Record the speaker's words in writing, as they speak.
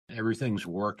everything's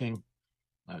working.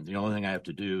 The only thing I have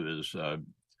to do is I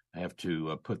have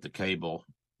to put the cable,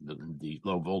 the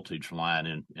low voltage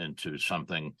line into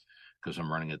something because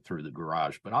I'm running it through the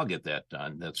garage. But I'll get that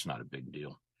done. That's not a big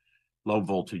deal. Low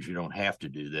voltage, you don't have to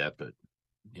do that, but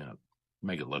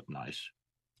make it look nice.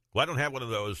 Well, I don't have one of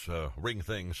those ring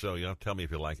things, so tell me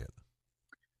if you like it.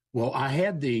 Well, I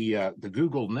had the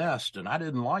Google Nest, and I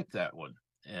didn't like that one,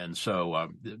 and so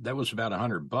that was about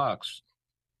 $100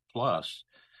 plus.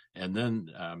 And then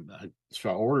so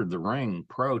I ordered the Ring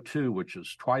Pro 2, which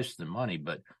is twice the money,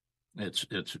 but it's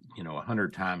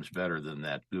 100 times better than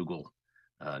that Google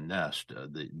Nest.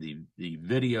 The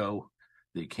video,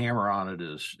 the camera on it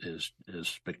is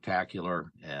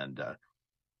spectacular, and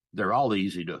they're all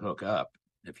easy to hook up.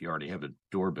 If you already have a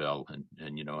doorbell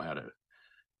and you know how to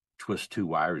twist two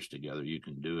wires together, you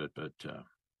can do it. But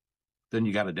then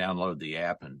you got to download the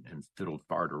app and fiddle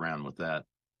fart around with that.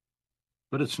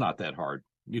 But it's not that hard.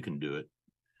 You can do it,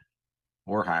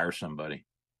 or hire somebody.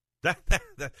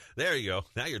 There you go.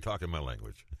 Now you're talking my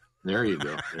language. There you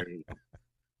go. There you go.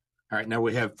 All right. Now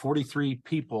we have 43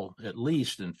 people, at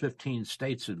least in 15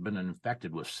 states, that have been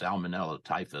infected with Salmonella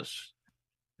typhus,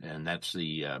 and that's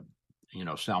the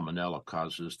Salmonella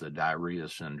causes the diarrhea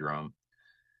syndrome,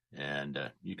 and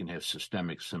you can have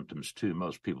systemic symptoms too.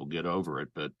 Most people get over it,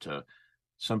 but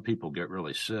some people get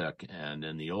really sick. And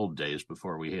in the old days,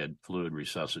 before we had fluid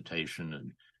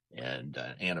resuscitation and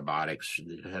antibiotics,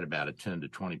 it had about a 10 to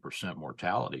 20%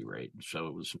 mortality rate. So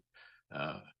it was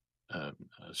a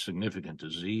significant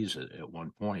disease at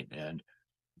one point. And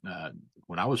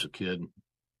when I was a kid,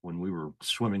 when we were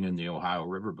swimming in the Ohio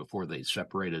River before they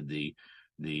separated the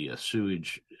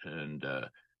sewage and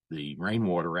the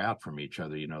rainwater out from each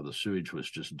other, the sewage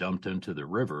was just dumped into the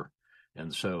river.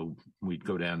 And so we'd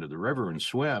go down to the river and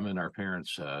swim, and our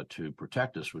parents, to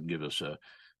protect us, would give us a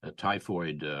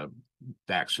typhoid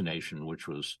vaccination, which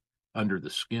was under the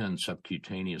skin,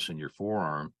 subcutaneous in your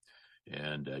forearm.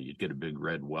 And you'd get a big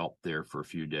red welt there for a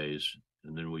few days.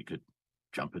 And then we could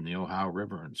jump in the Ohio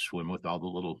River and swim with all the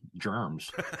little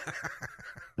germs.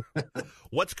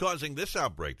 What's causing this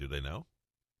outbreak? Do they know?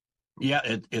 Yeah,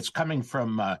 it's coming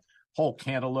from whole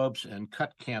cantaloupes and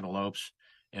cut cantaloupes.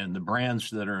 And the brands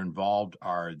that are involved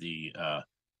are the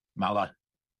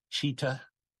Malachita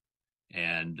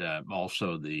and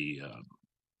also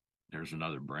there's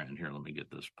another brand here. Let me get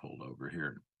this pulled over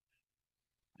here.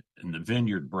 And the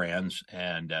Vineyard brands.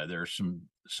 And there are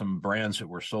some brands that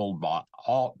were sold by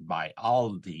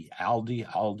Aldi. How do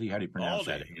you pronounce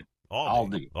that?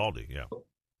 Aldi, yeah.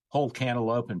 Whole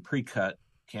cantaloupe and pre-cut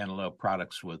cantaloupe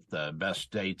products with best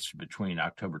dates between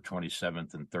October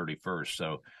 27th and 31st.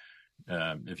 So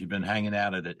if you've been hanging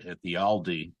out at the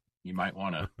Aldi, you might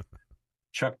want to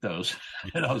chuck those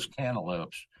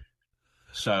cantaloupes.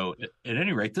 So at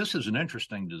any rate, this is an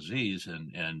interesting disease,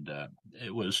 and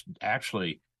it was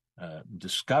actually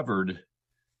discovered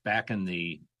back in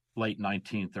the late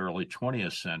 19th, early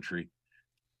 20th century.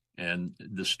 And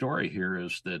the story here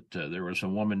is that there was a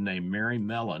woman named Mary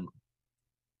Mellon,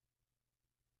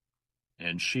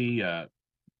 and she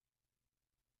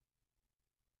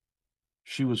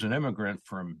was an immigrant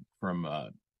from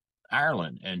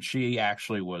Ireland, and she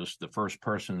actually was the first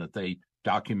person that they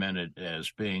documented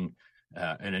as being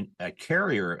a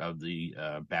carrier of the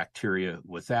bacteria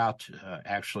without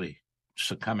actually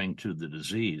succumbing to the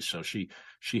disease. So she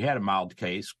had a mild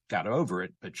case, got over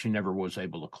it, but she never was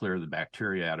able to clear the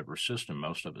bacteria out of her system.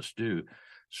 Most of us do.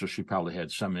 So she probably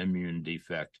had some immune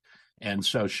defect. And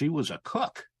so she was a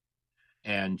cook,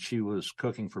 and she was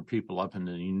cooking for people up in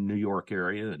the New York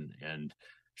area. And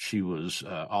she was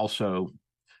also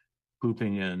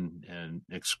pooping and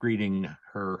excreting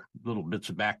her little bits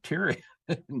of bacteria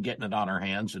and getting it on her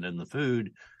hands and in the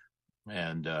food.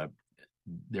 And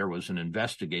there was an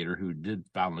investigator who did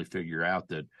finally figure out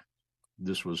that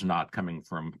this was not coming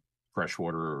from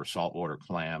freshwater or saltwater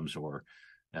clams or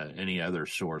any other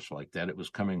source like that. It was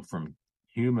coming from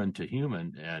human to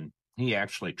human, and he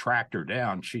actually tracked her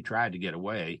down. She tried to get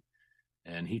away,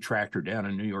 and he tracked her down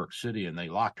in New York City, and they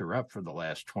locked her up for the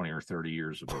last 20 or 30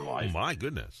 years of her life. Oh, my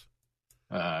goodness.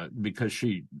 Because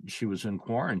she was in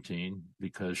quarantine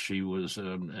because she was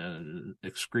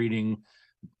excreting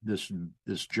this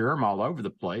germ all over the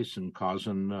place and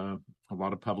causing a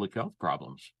lot of public health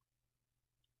problems.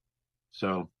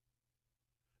 So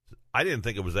I didn't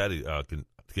think it was that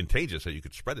contagious that you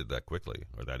could spread it that quickly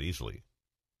or that easily.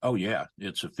 Oh yeah,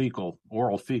 it's a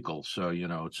oral fecal. So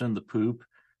it's in the poop,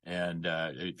 and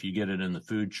if you get it in the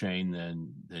food chain,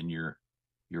 then you're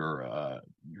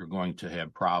going to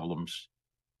have problems.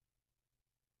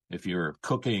 If you're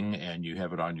cooking and you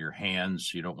have it on your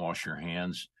hands, you don't wash your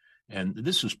hands, And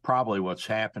this is probably what's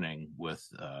happening with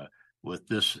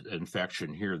this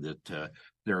infection here, that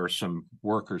there are some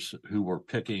workers who were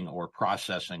picking or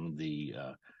processing the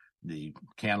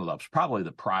cantaloupes, probably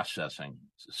the processing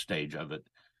stage of it,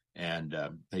 and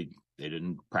they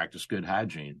didn't practice good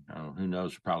hygiene. Who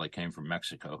knows? Probably came from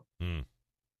Mexico.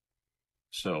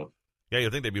 So yeah,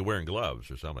 you'd think they'd be wearing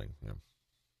gloves or something.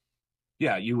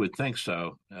 Yeah, you would think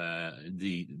so.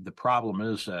 The problem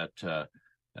is that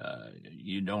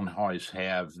you don't always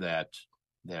have that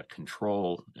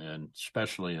control, and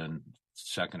especially in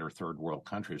second or third world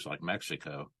countries like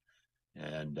Mexico,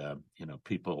 and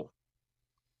people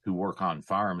who work on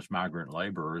farms, migrant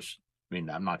laborers. I mean,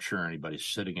 I'm not sure anybody's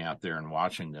sitting out there and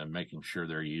watching them, making sure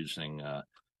they're using,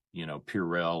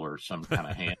 Purell or some kind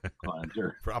of hand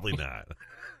cleanser. Probably not.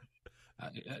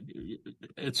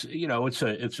 It's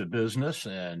it's a business,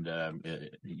 and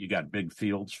you got big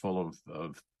fields full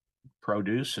of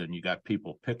produce, and you got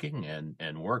people picking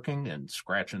and working and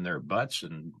scratching their butts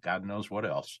and God knows what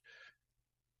else.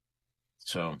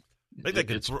 So I think they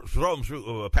could throw them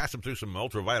through, pass them through some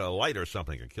ultraviolet light or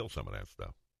something and kill some of that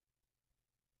stuff.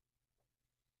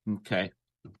 Okay.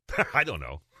 I don't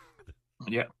know.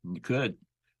 Yeah, you could.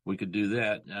 We could do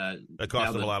that. That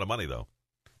costs them a lot of money, though.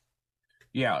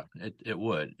 Yeah, it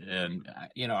would. And,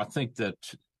 I think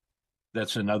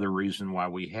that's another reason why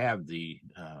we have the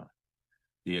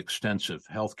extensive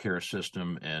healthcare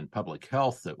system and public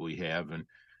health that we have.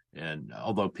 And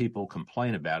although people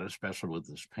complain about it, especially with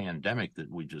this pandemic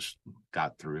that we just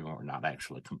got through, or not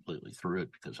actually completely through it,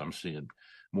 because I'm seeing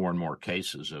more and more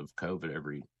cases of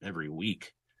COVID every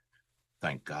week.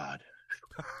 Thank God.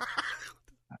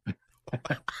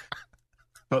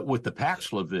 But with the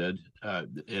Paxlovid,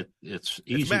 it's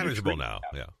easy. It's manageable now.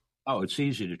 Yeah. Oh, it's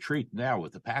easy to treat now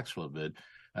with the Paxlovid.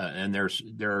 And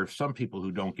there are some people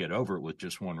who don't get over it with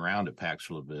just one round of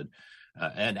Paxlovid.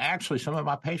 And actually, some of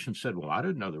my patients said, well, I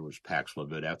didn't know there was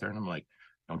Paxlovid out there. And I'm like,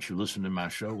 don't you listen to my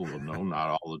show? Well, no,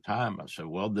 not all the time. I said,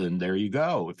 well, then there you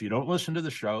go. If you don't listen to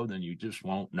the show, then you just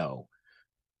won't know.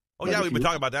 Oh, but yeah, we've been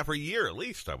talking about that for a year at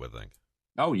least, I would think.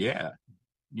 Oh, yeah.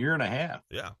 Year and a half.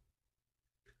 Yeah.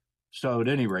 So at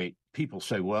any rate, people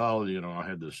say, well, I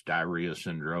had this diarrhea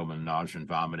syndrome and nausea and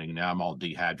vomiting. Now I'm all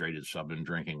dehydrated, so I've been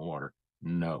drinking water.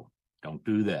 No, don't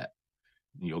do that.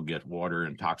 You'll get water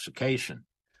intoxication.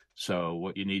 So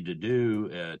what you need to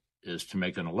do is to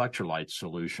make an electrolyte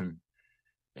solution.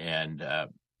 And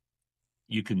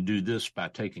you can do this by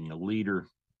taking a liter,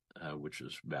 which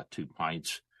is about 2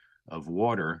 pints of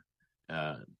water,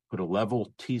 put a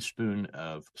level teaspoon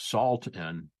of salt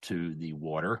into the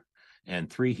water,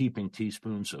 and 3 heaping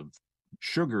teaspoons of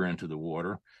sugar into the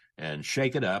water, and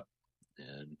shake it up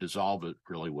and dissolve it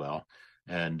really well.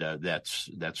 And that's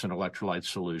an electrolyte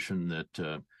solution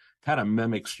that kind of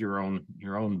mimics your own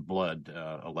blood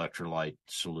electrolyte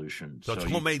solution. So it's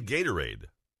homemade Gatorade.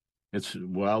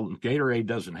 Gatorade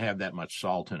doesn't have that much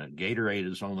salt in it. Gatorade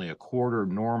is only a quarter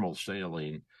normal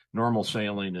saline. Normal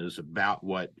saline is about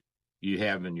what you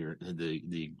have in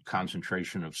the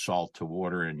concentration of salt to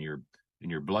water in your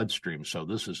bloodstream. So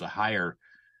this is a higher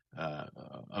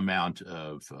amount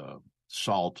of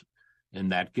salt,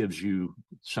 and that gives you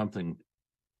something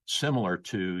similar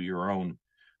to your own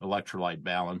electrolyte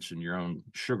balance and your own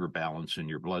sugar balance in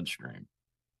your bloodstream.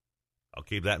 I'll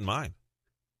keep that in mind.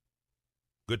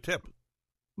 Good tip.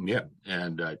 Yeah,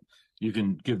 and you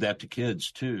can give that to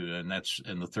kids too, and that's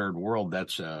in the third world.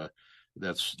 That's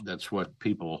what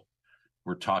people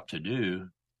were taught to do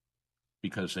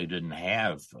because they didn't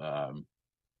have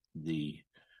the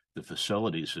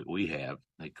facilities that we have.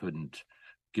 They couldn't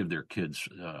give their kids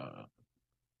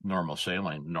normal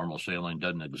saline. Normal saline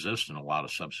doesn't exist in a lot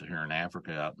of sub-Saharan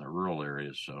Africa out in the rural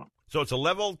areas. So it's a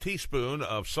level teaspoon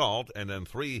of salt and then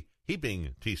 3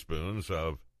 heaping teaspoons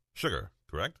of sugar,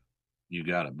 correct? You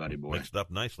got it, buddy boy. Mixed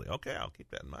up nicely. Okay, I'll keep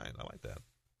that in mind. I like that.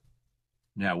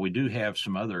 Now, we do have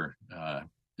some other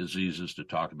diseases to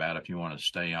talk about if you want to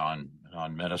stay on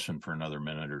medicine for another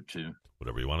minute or two.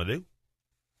 Whatever you want to do.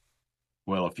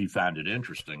 Well, if you find it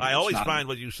interesting. I always find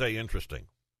what you say interesting.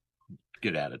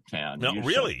 Get out of town. No,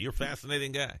 really? You're a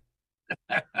fascinating guy.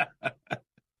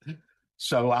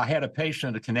 So I had a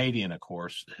patient, a Canadian, of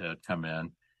course, come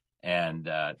in, and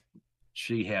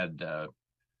she had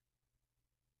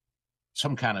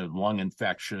some kind of lung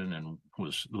infection and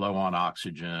was low on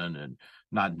oxygen and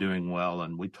not doing well.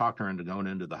 And we talked her into going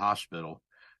into the hospital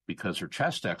because her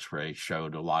chest x-ray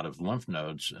showed a lot of lymph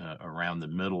nodes around the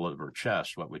middle of her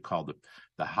chest, what we call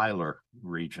the hilar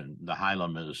region. The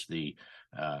hilum is the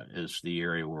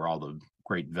area where all the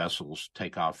great vessels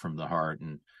take off from the heart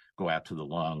and go out to the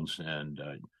lungs. And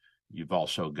You've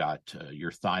also got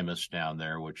your thymus down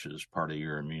there, which is part of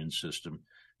your immune system.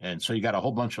 And so you got a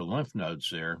whole bunch of lymph nodes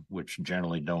there, which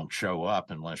generally don't show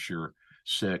up unless you're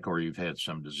sick or you've had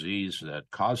some disease that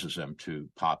causes them to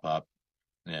pop up.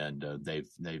 And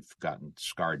they've gotten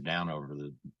scarred down over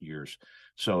the years.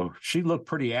 So she looked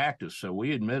pretty active. So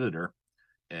we admitted her,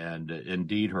 and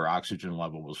indeed her oxygen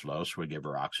level was low, so we gave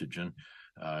her oxygen.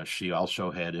 She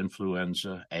also had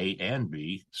influenza A and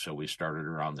B, so we started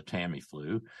her on the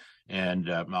Tamiflu, and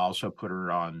also put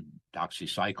her on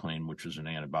doxycycline, which is an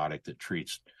antibiotic that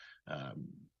treats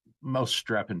most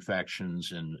strep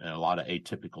infections and a lot of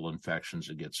atypical infections.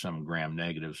 That get some gram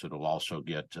negatives. It'll also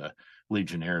get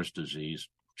Legionnaire's disease.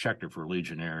 Checked her for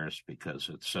Legionnaire's because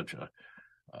it's such a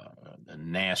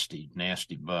nasty,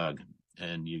 nasty bug,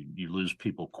 and you lose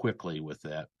people quickly with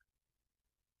that.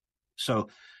 So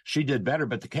she did better,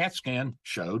 but the CAT scan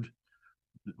showed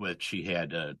that she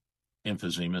had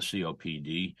emphysema,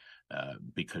 COPD,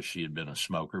 because she had been a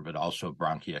smoker, but also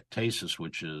bronchiectasis,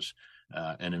 which is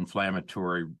an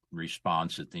inflammatory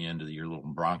response at the end of your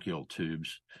little bronchial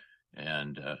tubes.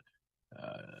 And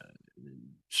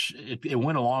it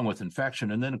went along with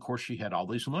infection. And then, of course, she had all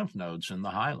these lymph nodes in the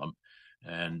hilum.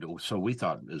 And so we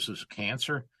thought, is this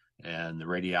cancer? And the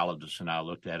radiologist and I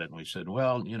looked at it and we said,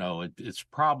 well, it's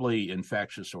probably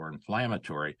infectious or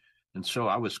inflammatory. And so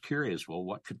I was curious, well,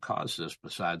 what could cause this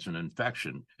besides an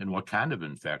infection, and what kind of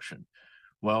infection?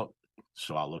 Well,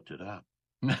 so I looked it up.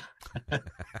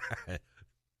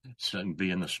 So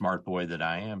being the smart boy that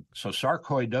I am. So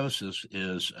sarcoidosis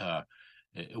is,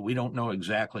 we don't know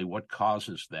exactly what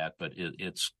causes that, but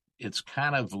it's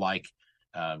kind of like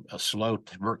a slow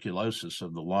tuberculosis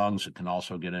of the lungs. It can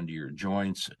also get into your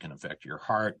joints. It can affect your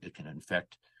heart. It can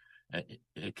affect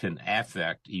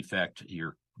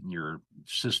your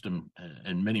system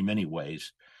in many, many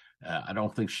ways. I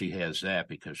don't think she has that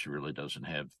because she really doesn't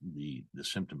have the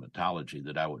symptomatology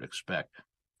that I would expect.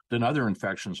 Then other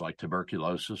infections like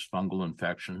tuberculosis, fungal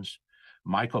infections,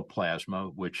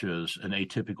 mycoplasma, which is an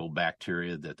atypical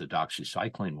bacteria that the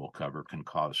doxycycline will cover, can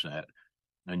cause that.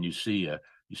 And you see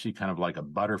kind of like a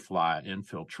butterfly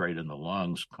infiltrate in the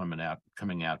lungs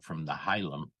coming out from the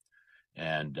hilum.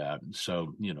 And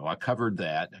so, I covered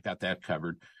that. I got that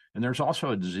covered. And there's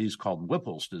also a disease called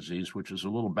Whipple's disease, which is a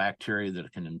little bacteria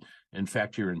that can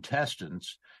infect your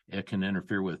intestines. It can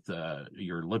interfere with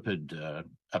your lipid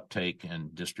uptake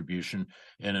and distribution.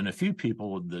 And in a few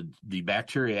people, the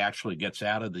bacteria actually gets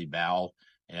out of the bowel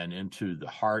and into the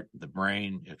heart, the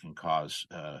brain. It can cause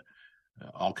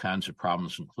all kinds of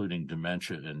problems, including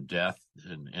dementia and death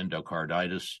and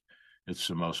endocarditis. It's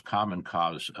the most common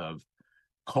cause of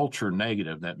culture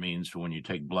negative. That means when you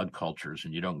take blood cultures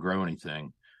and you don't grow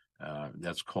anything,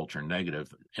 that's culture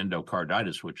negative.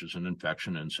 Endocarditis, which is an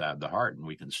infection inside the heart, and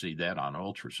we can see that on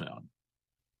ultrasound.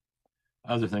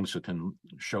 Other things that can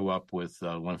show up with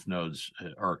lymph nodes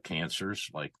are cancers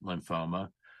like lymphoma,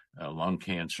 lung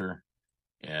cancer,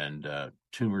 and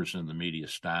tumors in the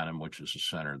mediastinum, which is the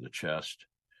center of the chest.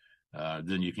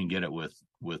 Then you can get it with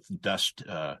dust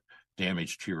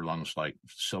damage to your lungs, like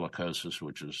silicosis,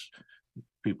 which is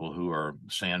people who are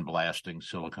sandblasting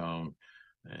silicone,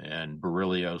 and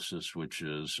berylliosis, which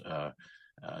is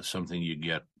something you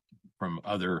get from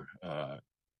other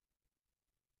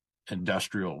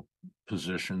industrial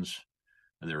positions.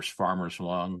 There's farmer's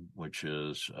lung, which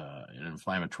is an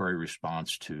inflammatory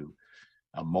response to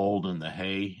a mold in the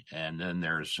hay. And then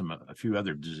there's a few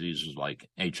other diseases like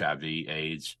HIV,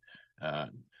 AIDS.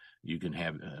 You can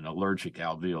have an allergic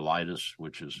alveolitis,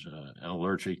 which is an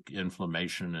allergic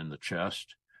inflammation in the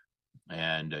chest.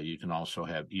 And you can also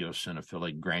have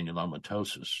eosinophilic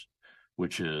granulomatosis,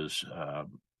 which is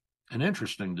an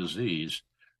interesting disease.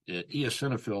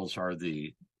 Eosinophils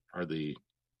are the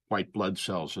white blood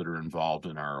cells that are involved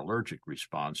in our allergic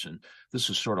response, and this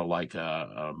is sort of like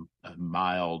a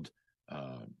mild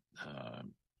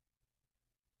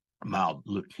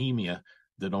leukemia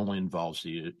that only involves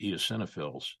the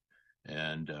eosinophils,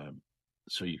 and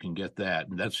so you can get that,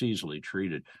 and that's easily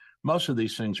treated. Most of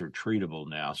these things are treatable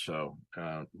now. So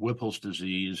Whipple's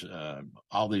disease,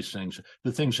 all these things,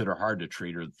 the things that are hard to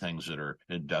treat are the things that are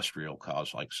industrial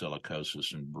cause, like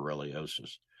silicosis and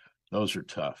berylliosis. Those are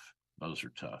tough. And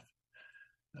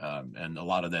a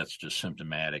lot of that's just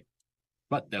symptomatic,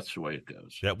 but that's the way it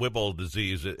goes. That Whipple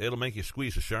disease, it'll make you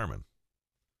squeeze a Charmin.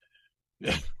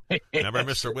 Remember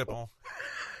Mr. Whipple?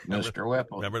 Mr.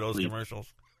 Whipple. Remember those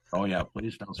commercials? Oh, yeah.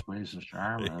 Please don't squeeze the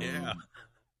Charmin. Yeah.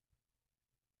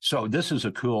 So this is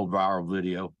a cool viral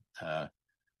video.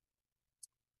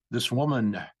 This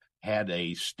woman had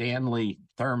a Stanley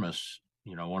thermos,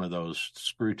 one of those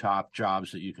screw top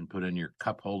jobs that you can put in your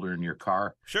cup holder in your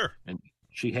car. Sure. And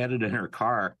She had it in her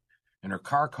car, and her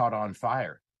car caught on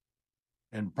fire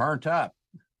and burnt up.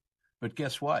 But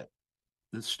guess what?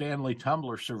 The Stanley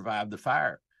tumbler survived the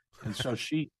fire, and so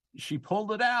she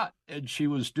pulled it out, and she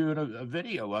was doing a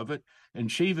video of it,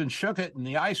 and she even shook it, and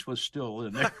the ice was still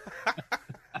in there.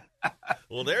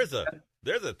 Well, there's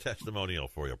a testimonial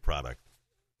for your product.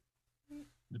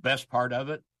 The best part of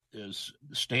it is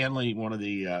Stanley, one of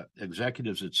the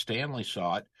executives at Stanley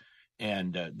saw it,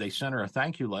 and they sent her a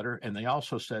thank you letter, and they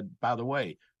also said, by the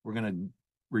way, we're going to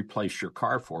replace your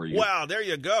car for you. Wow, there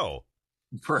you go.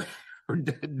 For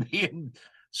being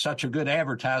such a good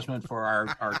advertisement for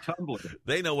our tumbler.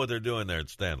 They know what they're doing there at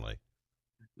Stanley.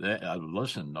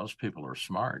 Listen, those people are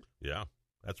smart. Yeah,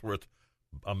 that's worth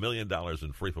 $1 million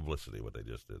in free publicity, what they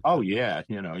just did. Oh, yeah.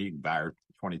 You can buy a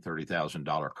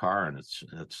 $20,000-$30,000 car, and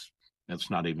it's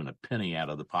not even a penny out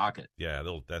of the pocket. Yeah,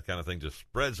 that kind of thing just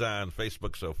spreads on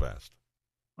Facebook so fast.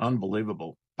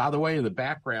 Unbelievable. By the way, in the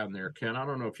background there, Ken, I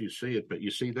don't know if you see it, but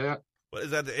you see that? What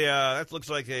is that? That looks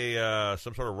like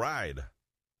some sort of ride.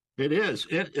 It is.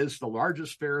 It is the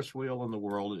largest Ferris wheel in the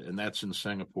world, and that's in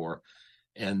Singapore.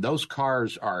 And those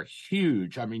cars are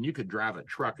huge. I mean, you could drive a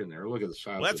truck in there. Look at the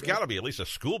size. Well, that's got to be at least a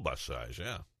school bus size,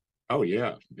 yeah. Oh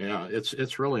yeah, yeah.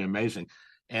 It's really amazing,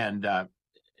 and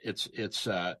it's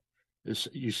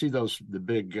you see the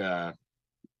big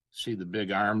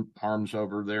arms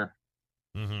over there.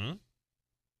 Mm-hmm.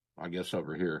 I guess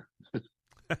over here.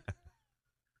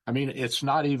 I mean, it's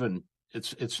not even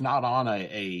it's not on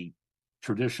a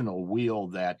traditional wheel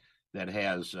that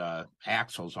has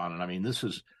axles on it. I mean, this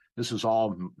is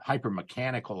all hyper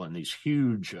mechanical, and these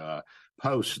huge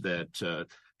posts that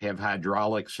have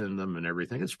hydraulics in them and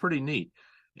everything. It's pretty neat.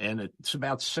 And it's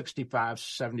about 65,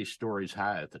 70 stories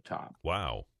high at the top.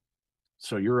 Wow.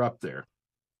 So you're up there.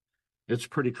 It's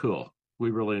pretty cool. We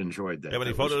really enjoyed that. You have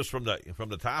any photos from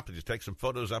the top? Did you take some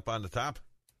photos up on the top?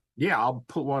 Yeah, I'll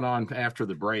put one on after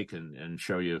the break and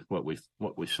show you what we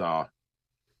saw.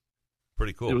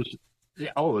 Pretty cool.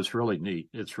 It was really neat.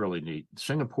 It's really neat.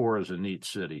 Singapore is a neat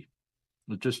city.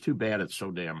 It's just too bad it's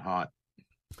so damn hot.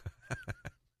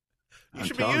 You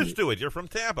should be used to it. You're from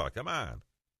Tampa. Come on.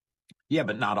 Yeah,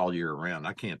 but not all year round.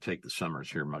 I can't take the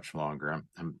summers here much longer.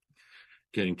 I'm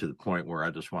getting to the point where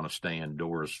I just want to stay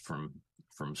indoors from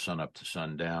sun up to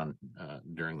sundown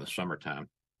during the summertime.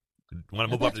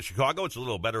 Want to move up to Chicago? It's a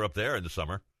little better up there in the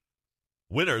summer.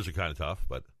 Winters are kind of tough,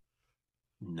 but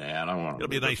nah, I don't want to.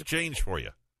 It'll be a nice change for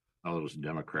you. All those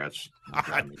Democrats.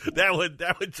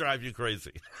 that would drive you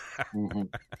crazy. Mm-hmm.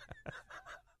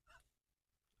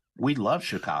 We love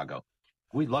Chicago.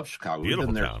 Beautiful We've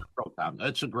been there town. several times.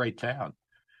 It's a great town.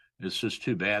 It's just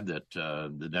too bad that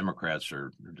the Democrats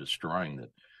are destroying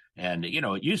it. And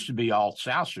it used to be all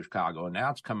South Chicago, and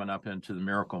now it's coming up into the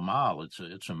Miracle Mile.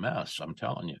 It's a mess. I'm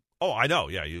telling you. Oh, I know.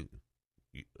 Yeah, you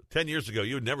 10 years ago,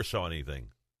 you never saw anything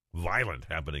violent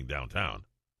happening downtown.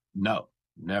 No,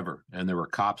 never. And there were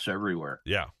cops everywhere.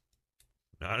 Yeah,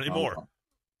 not anymore.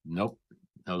 Nope,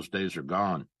 those days are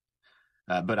gone.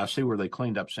 But I see where they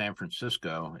cleaned up San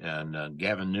Francisco, and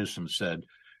Gavin Newsom said,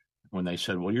 when they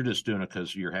said, well, you're just doing it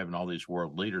because you're having all these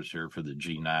world leaders here for the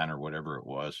G9 or whatever it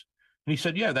was. And he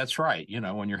said, yeah, that's right.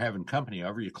 When you're having company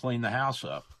over, you clean the house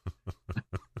up.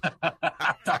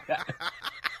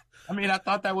 I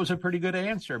thought that was a pretty good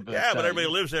answer. But yeah, but everybody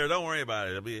lives there. Don't worry about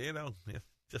it. It'll be,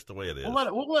 just the way it is.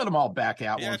 We'll let them all back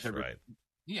out once that's right.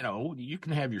 You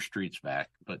can have your streets back,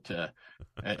 but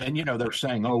and they're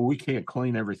saying, oh, we can't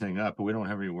clean everything up, but we don't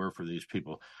have anywhere for these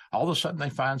people. All of a sudden, they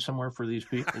find somewhere for these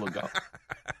people to go.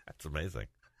 That's amazing.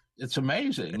 It's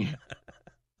amazing.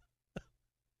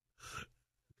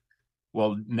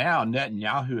 Well, now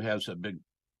Netanyahu has a big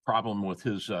problem with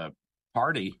his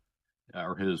party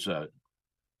or his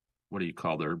what do you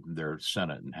call their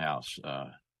Senate and House? I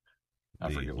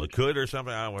forget Likud or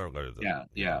something.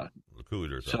 Yeah,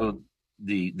 Likud or something. So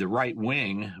the right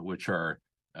wing, which are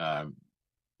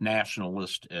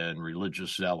nationalist and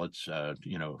religious zealots,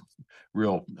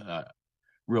 real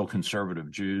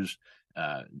conservative Jews,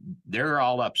 they're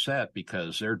all upset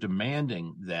because they're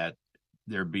demanding that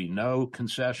there be no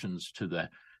concessions to the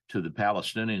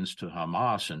Palestinians, to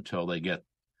Hamas, until they get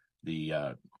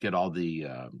all the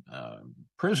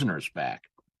prisoners back.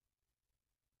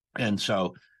 And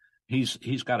so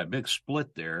he's got a big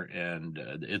split there, and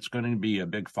it's going to be a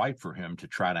big fight for him to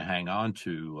try to hang on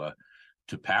to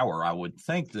power. I would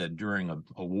think that during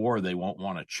a war they won't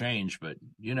want to change, but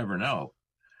you never know.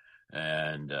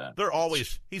 And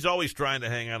he's always trying to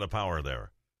hang on to power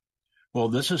there. Well,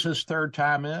 this is his third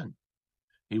time in.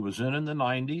 He was in the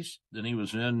 90s. Then he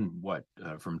was in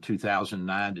from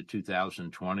 2009 to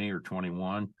 2020 or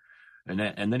 21,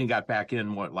 and then he got back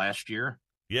in last year.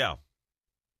 Yeah.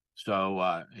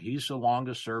 So he's the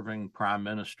longest serving prime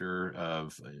minister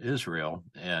of Israel.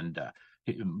 And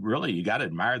really, you got to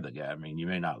admire the guy. I mean, you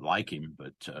may not like him,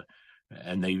 but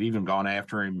and they've even gone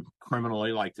after him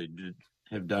criminally like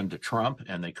have done to Trump,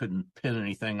 and they couldn't pin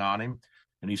anything on him.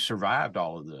 And he survived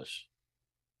all of this.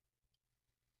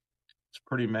 It's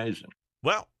pretty amazing.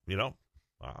 Well,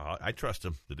 I trust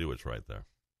him to do what's right there.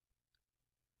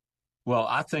 Well,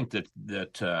 I think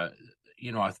that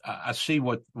I see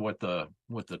what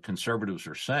the conservatives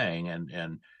are saying,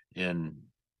 and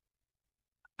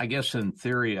I guess in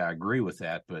theory I agree with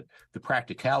that, but the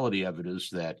practicality of it is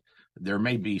that there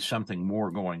may be something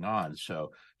more going on.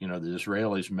 So, the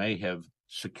Israelis may have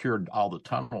secured all the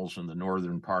tunnels in the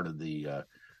northern part of the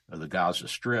Gaza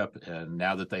Strip, and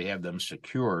now that they have them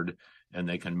secured and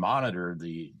they can monitor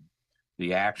the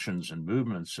actions and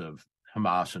movements of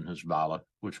Hamas and Hezbollah,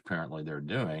 which apparently they're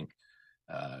doing,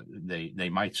 they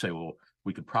might say, well,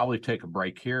 we could probably take a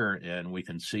break here and we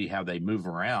can see how they move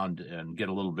around and get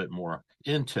a little bit more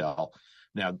intel.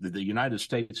 Now, the United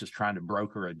States is trying to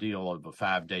broker a deal of a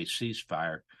 5-day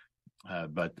ceasefire,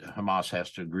 but Hamas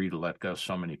has to agree to let go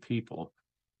so many people.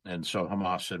 And so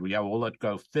Hamas said, well, yeah, we'll let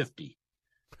go 50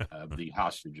 of the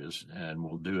hostages, and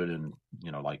we'll do it in,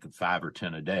 like 5 or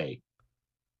 10 a day.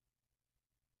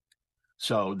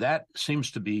 So that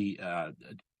seems to be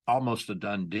almost a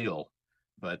done deal,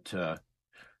 but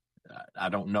I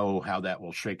don't know how that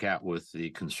will shake out with the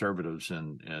conservatives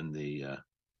and the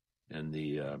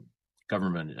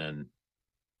government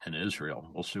in Israel.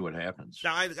 We'll see what happens.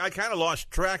 Now, I kind of lost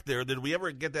track there. Did we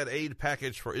ever get that aid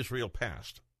package for Israel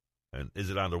passed? And is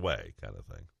it on the way, kind of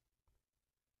thing?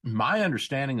 My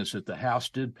understanding is that the House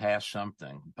did pass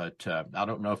something, but I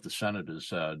don't know if the Senate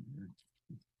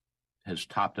has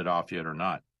topped it off yet or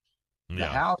not.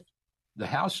 Yeah. The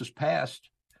House has passed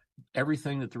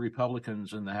everything that the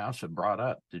Republicans in the House have brought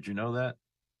up. Did you know that?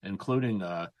 Including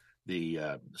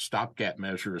the stopgap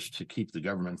measures to keep the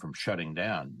government from shutting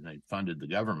down. They funded the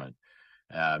government.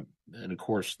 And of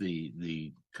course,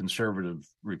 the conservative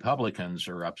Republicans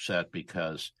are upset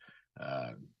because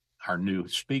our new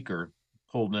speaker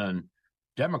pulled in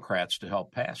Democrats to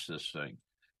help pass this thing.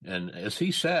 And as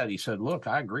he said, look,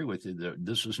 I agree with you.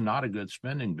 This is not a good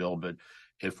spending bill, but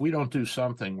if we don't do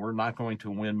something, we're not going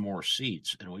to win more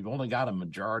seats. And we've only got a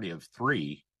majority of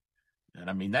 3. And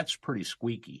I mean, that's pretty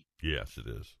squeaky. Yes, it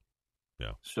is.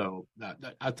 Yeah. So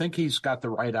I think he's got the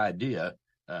right idea.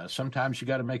 Sometimes you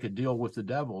got to make a deal with the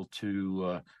devil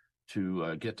to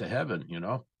get to heaven,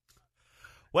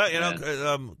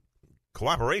 Well,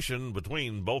 cooperation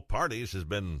between both parties has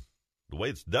been the way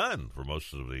it's done for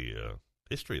most of the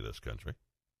history of this country.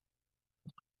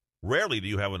 Rarely do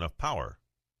you have enough power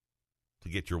to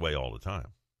get your way all the time.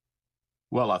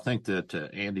 Well, I think that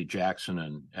Andy Jackson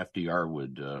and FDR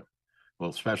would,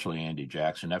 especially Andy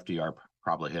Jackson, FDR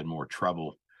probably had more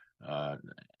trouble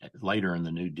later in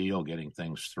the New Deal getting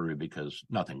things through because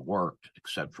nothing worked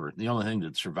except for the only thing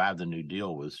that survived the New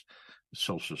Deal was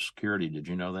Social Security. Did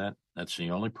you know that? That's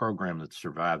the only program that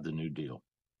survived the New Deal.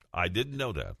 I didn't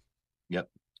know that. Yep.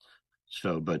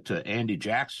 So, but Andy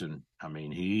Jackson, I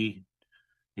mean, he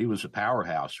was a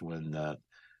powerhouse when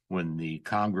the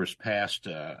Congress passed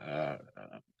an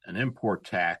import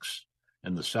tax,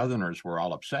 and the Southerners were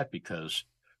all upset because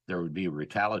there would be a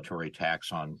retaliatory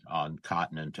tax on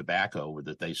cotton and tobacco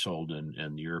that they sold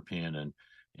in European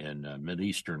and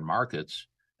Mideastern markets.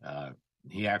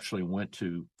 He actually went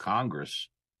to Congress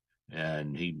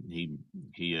and he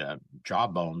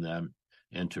jawboned them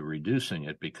into reducing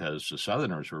it because the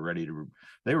Southerners were ready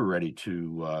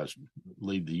to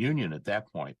leave the Union at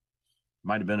that point.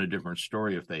 Might have been a different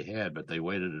story if they had, but they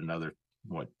waited another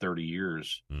 30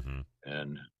 years,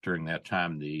 and during that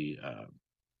time the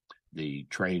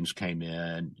trains came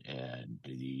in and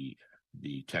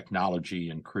the technology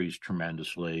increased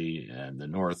tremendously, and the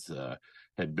North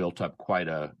had built up quite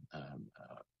a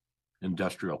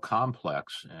industrial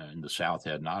complex, and the South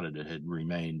had not. It had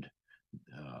remained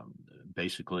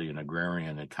basically an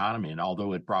agrarian economy. And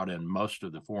although it brought in most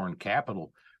of the foreign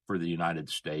capital for the United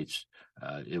States,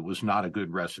 it was not a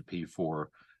good recipe for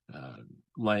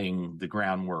laying the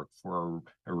groundwork for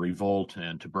a revolt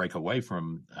and to break away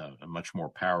from a much more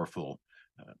powerful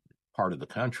part of the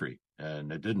country.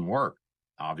 And it didn't work,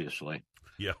 obviously.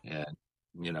 Yeah. And,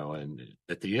 and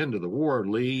at the end of the war,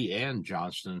 Lee and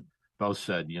Johnston both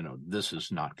said, this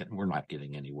is we're not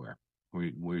getting anywhere.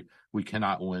 We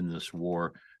cannot win this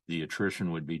war. The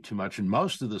attrition would be too much. And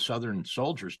most of the Southern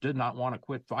soldiers did not want to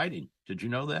quit fighting. Did you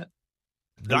know that?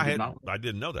 I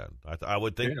didn't know that. I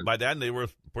would think by then they were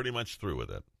pretty much through with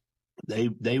it.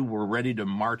 they were ready to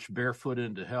march barefoot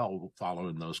into hell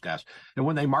following those guys. And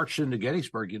when they marched into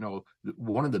Gettysburg,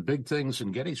 one of the big things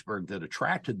in Gettysburg that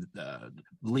attracted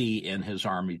Lee and his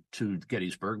army to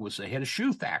Gettysburg was they had a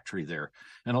shoe factory there.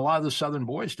 And a lot of the Southern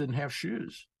boys didn't have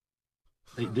shoes.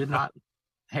 They did not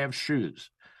have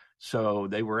shoes. So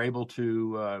they were able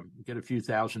to get a few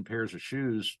thousand pairs of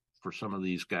shoes for some of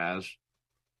these guys.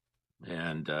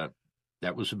 And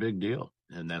that was a big deal.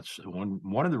 And that's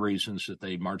one of the reasons that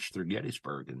they marched through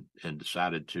Gettysburg and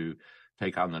decided to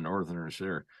take on the Northerners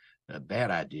there. A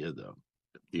bad idea, though.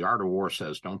 The art of war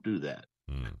says don't do that.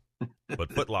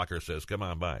 But Foot Locker says, come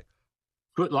on by.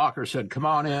 Foot Locker said, come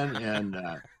on in. And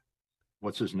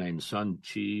what's his name? Sun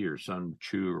Chi or Sun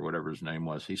Chu or whatever his name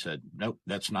was. He said, nope,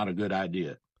 that's not a good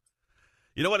idea.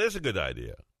 You know what is a good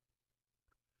idea?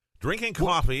 Drinking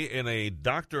coffee in a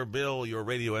Dr. Bill, your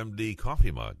Radio MD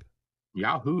coffee mug.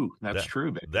 Yahoo! That's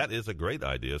true, baby. That is a great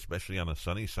idea, especially on a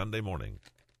sunny Sunday morning.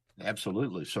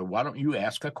 Absolutely. So why don't you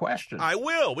ask a question? I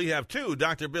will. We have two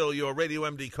Dr. Bill, your Radio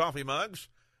MD coffee mugs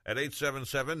at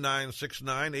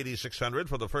 877-969-8600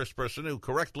 for the first person who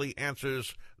correctly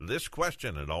answers this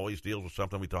question. It always deals with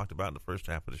something we talked about in the first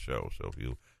half of the show. So if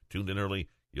you tuned in early,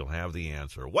 you'll have the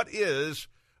answer.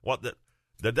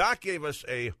 The doc gave us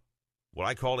what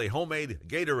I call a homemade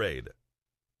Gatorade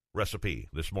recipe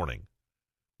this morning.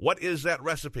 What is that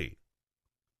recipe?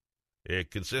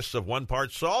 It consists of 1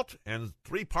 part salt and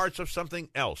 3 parts of something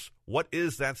else. What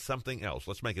is that something else?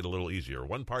 Let's make it a little easier.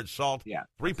 1 part salt,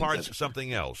 3 parts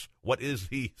something else. What is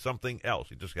the something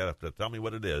else? You just got to tell me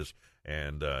what it is,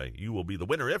 and you will be the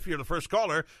winner if you're the first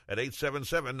caller at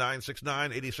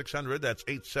 877-969-8600. That's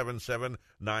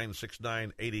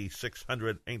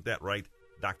 877-969-8600. Ain't that right,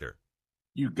 Doctor?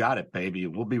 You got it, baby.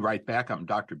 We'll be right back. I'm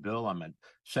Dr. Bill. I'm at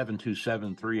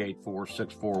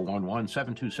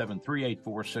 727-384-6411,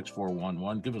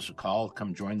 727-384-6411. Give us a call.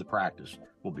 Come join the practice.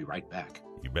 We'll be right back.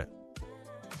 You bet.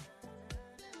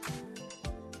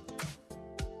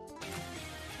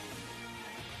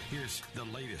 Here's the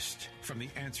latest from the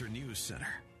Answer News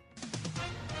Center.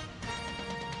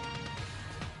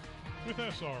 With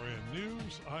SRN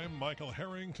News, I'm Michael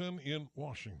Harrington in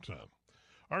Washington.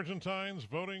 Argentines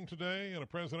voting today in a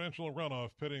presidential runoff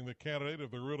pitting the candidate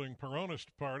of the ruling Peronist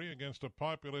Party against a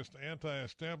populist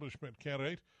anti-establishment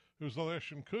candidate whose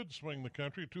election could swing the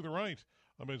country to the right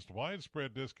amidst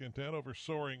widespread discontent over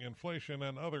soaring inflation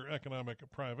and other economic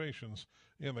privations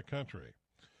in the country.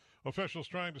 Officials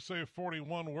trying to save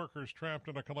 41 workers trapped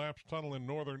in a collapsed tunnel in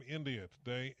northern India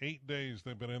today. 8 days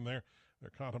they've been in there.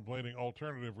 They're contemplating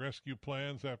alternative rescue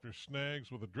plans after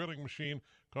snags with a drilling machine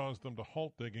caused them to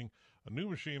halt digging. A new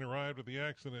machine arrived at the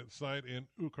accident site in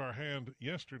Uttarakhand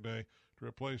yesterday to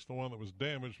replace the one that was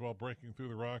damaged while breaking through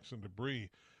the rocks and debris.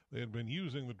 They had been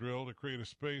using the drill to create a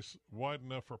space wide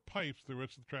enough for pipes through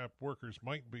which the trapped workers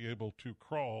might be able to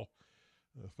crawl.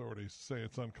 The authorities say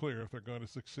it's unclear if they're going to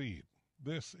succeed.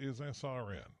 This is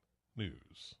SRN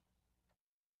News.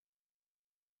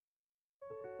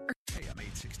 AM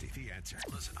 860, The Answer.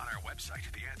 Listen on our website,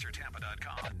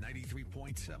 theanswertampa.com, on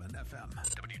 93.7 FM,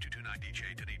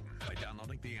 W229DJ Dunedin, by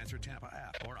downloading the Answer Tampa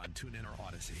app or on TuneIn or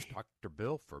Odyssey. Dr.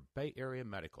 Bill for Bay Area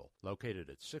Medical, located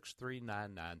at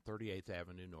 6399 38th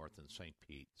Avenue North in St.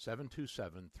 Pete,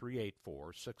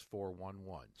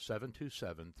 727-384-6411,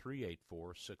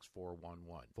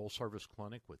 727-384-6411. Full-service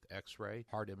clinic with x-ray,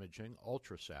 heart imaging,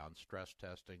 ultrasound, stress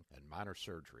testing, and minor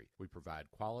surgery. We provide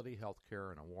quality health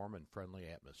care in a warm and friendly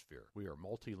atmosphere. We are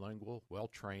multilingual,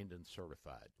 well-trained, and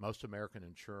certified. Most American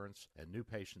insurance and new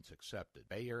patients accepted.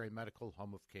 Bay Area Medical,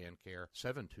 home of Can Care,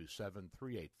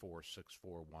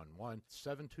 727-384-6411,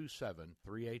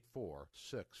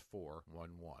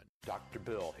 727-384-6411. Dr.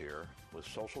 Bill here. With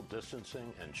social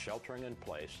distancing and sheltering in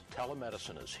place,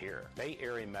 telemedicine is here. Bay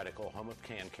Area Medical, home of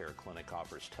Can Care Clinic,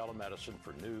 offers telemedicine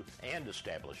for new and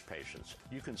established patients.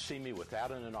 You can see me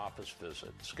without an in-office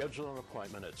visit. Schedule an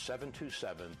appointment at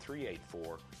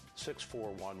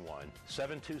 727-384-6411,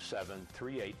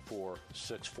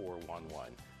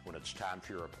 727-384-6411. When it's time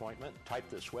for your appointment, type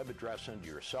this web address into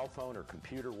your cell phone or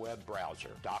computer web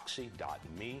browser,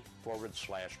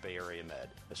 doxy.me/Bay Area Med.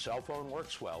 A cell phone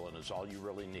works well and is all you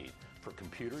really need. For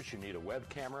computers, you need a web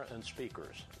camera and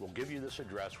speakers. We'll give you this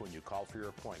address when you call for your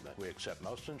appointment. We accept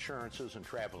most insurances and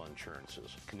travel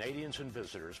insurances. Canadians and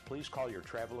visitors, please call your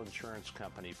travel insurance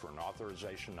company for an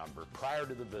authorization number prior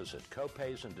to the visit.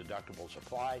 Copays and deductibles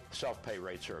apply. Self-pay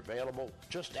rates are available.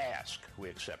 Just ask. We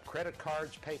accept credit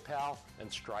cards, PayPal,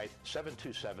 and Stripe.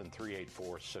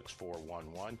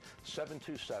 727-384-6411,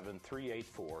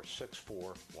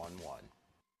 727-384-6411.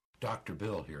 Dr.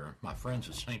 Bill here. My friends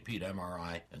at St. Pete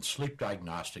MRI and Sleep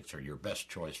Diagnostics are your best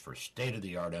choice for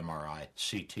state-of-the-art MRI,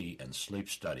 CT, and sleep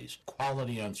studies.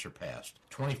 Quality unsurpassed.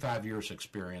 25 years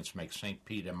experience makes St.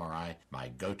 Pete MRI my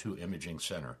go-to imaging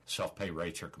center. Self-pay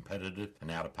rates are competitive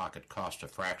and out-of-pocket cost a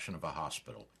fraction of a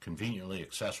hospital. Conveniently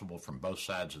accessible from both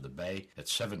sides of the bay at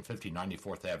 750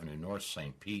 94th Avenue North,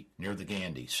 St. Pete, near the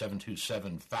Gandy.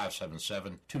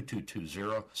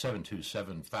 727-577-2220,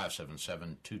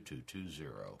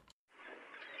 727-577-2220.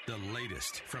 The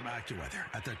latest from AccuWeather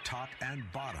at the top and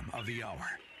bottom of the hour.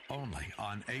 Only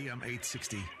on AM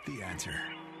 860, The Answer.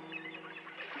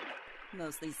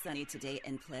 Mostly sunny today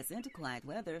and pleasant, quiet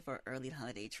weather for early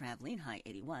holiday traveling, high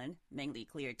 81. Mainly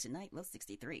clear tonight, low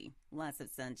 63. Lots of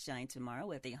sunshine tomorrow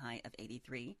with a high of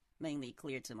 83. Mainly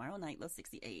clear tomorrow night, low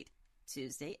 68.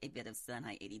 Tuesday, a bit of sun,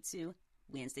 high 82.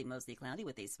 Wednesday, mostly cloudy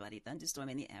with a spotty thunderstorm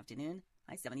in the afternoon,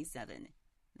 high 77.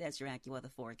 That's your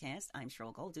AccuWeather forecast. I'm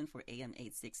Cheryl Golden for AM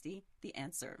 860, The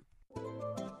Answer.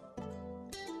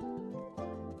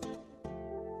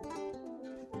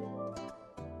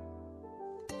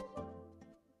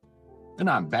 And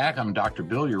I'm back. I'm Dr.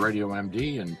 Bill, your radio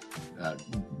MD, and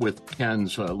with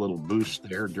Ken's little boost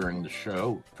there during the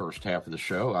show, first half of the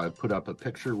show, I put up a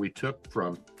picture we took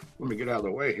from, let me get out of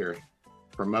the way here,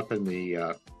 from up in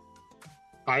the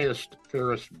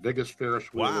biggest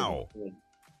Ferris wheel. Wow.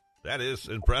 That is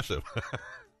impressive.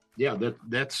 Yeah,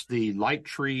 that's the light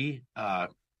tree. I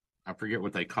forget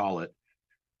what they call it.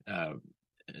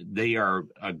 They are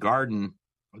a garden.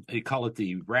 They call it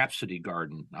the Rhapsody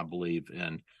Garden, I believe.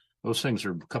 And those things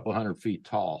are a couple 100 feet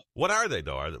tall. What are they,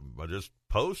 though? Are they just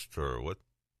posts or what?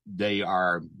 They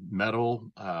are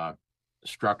metal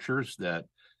structures that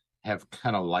have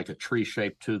kind of like a tree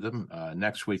shape to them.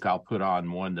 Next week, I'll put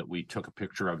on one that we took a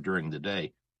picture of during the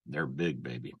day. They're big,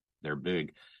 baby. They're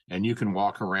big. And you can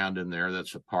walk around in there.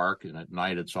 That's a park. And at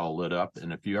night, it's all lit up.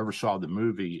 And if you ever saw the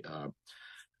movie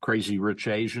Crazy Rich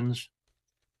Asians.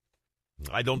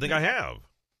 I don't think I have.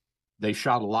 They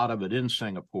shot a lot of it in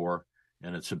Singapore.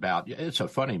 And it's a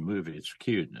funny movie. It's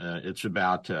cute. It's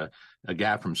about a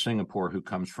guy from Singapore who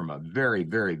comes from a very,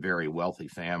 very, very wealthy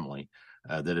family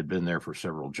that had been there for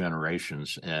several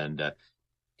generations. And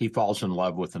he falls in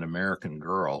love with an American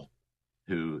girl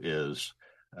who is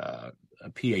a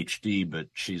PhD, but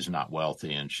she's not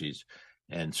wealthy.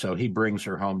 And so he brings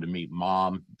her home to meet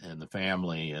mom and the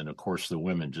family. And of course, the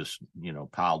women just,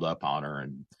 piled up on her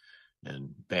and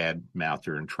bad mouthed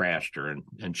her and trashed her.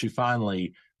 And she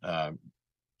finally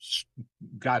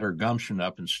got her gumption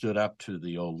up and stood up to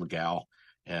the old gal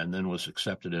and then was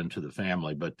accepted into the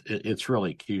family. But it's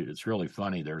really cute. It's really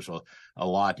funny. There's a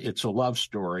lot. It's a love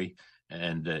story,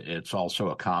 and it's also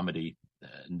a comedy,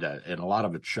 and a lot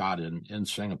of it's shot in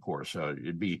Singapore. So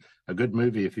it'd be a good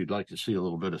movie if you'd like to see a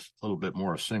little bit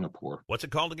more of Singapore. What's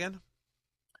it called again?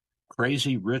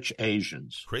 Crazy Rich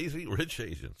Asians. Crazy Rich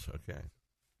Asians. Okay.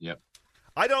 Yep.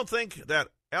 I don't think that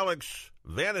Alex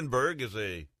Vandenberg is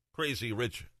a crazy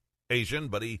rich Asian,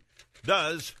 but he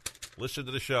does listen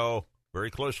to the show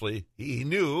very closely. He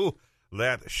knew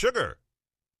that sugar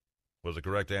was the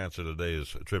correct answer to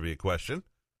today's trivia question.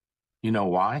 You know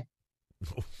why?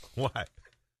 Why?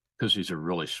 Because he's a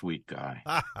really sweet guy.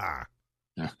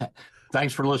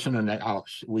 Thanks for listening,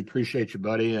 Alex. We appreciate you,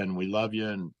 buddy, and we love you.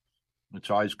 And it's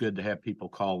always good to have people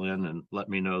call in and let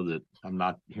me know that I'm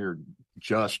not here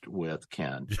just with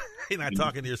Ken. You're not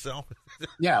talking to yourself?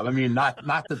 Yeah, I mean, not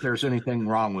that there's anything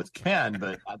wrong with Ken,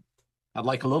 but I'd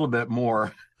like a little bit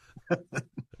more. All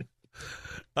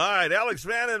right, Alex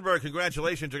Vandenberg,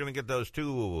 congratulations. You're going to get those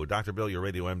two Dr. Bill, your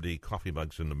Radio MD coffee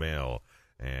mugs in the mail.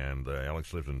 And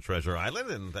Alex lives in Treasure Island,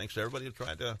 and thanks to everybody who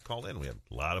tried to call in. We had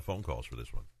a lot of phone calls for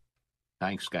this one.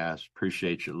 Thanks, guys.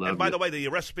 Appreciate you. Love and by you. the way, the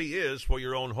recipe is for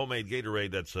your own homemade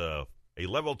Gatorade. That's a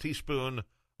level teaspoon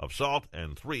of salt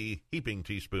and 3 heaping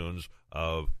teaspoons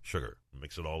of sugar.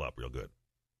 Mix it all up real good.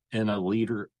 And a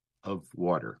liter of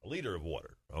water. A liter of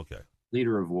water. Okay.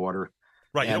 Liter of water.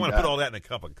 Right. You don't want to put all that in a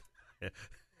cup of...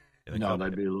 No,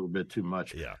 that'd be a little bit too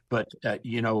much. Yeah. But,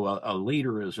 a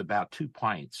liter is about 2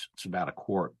 pints. It's about a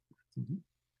quart.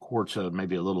 Quart's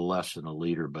maybe a little less than a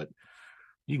liter, but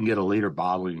you can get a liter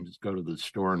bottle. You can just go to the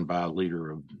store and buy a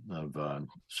liter of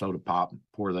soda pop, and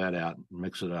pour that out, and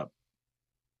mix it up.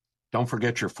 Don't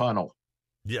forget your funnel.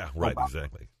 Yeah, right,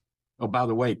 exactly. Oh, by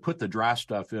the way, put the dry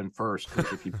stuff in first,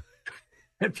 because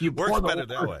if you works pour better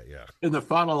that way, yeah. And the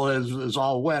funnel is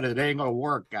all wet, it ain't gonna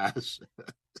work, guys.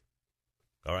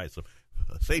 All right, so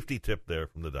a safety tip there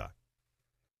from the doc.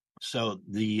 So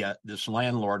this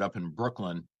landlord up in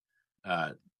Brooklyn,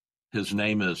 his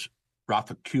name is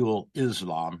Rafiqul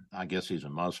Islam. I guess he's a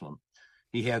Muslim.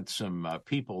 he had some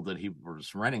people that he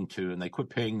was renting to, and they quit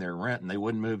paying their rent, and they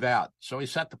wouldn't move out. So he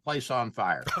set the place on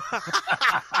fire.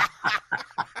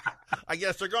 I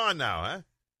guess they're gone now, huh?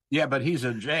 Yeah, but he's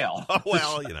in jail. Oh,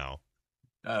 well, you know.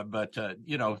 But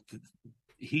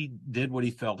he did what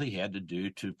he felt he had to do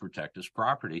to protect his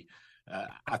property.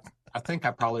 I think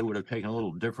I probably would have taken a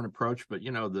little different approach, but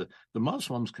the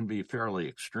Muslims can be fairly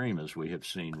extreme, as we have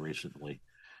seen recently,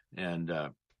 and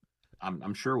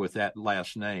I'm sure with that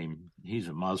last name, he's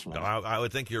a Muslim. No, I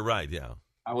would think you're right. Yeah,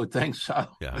 I would think so.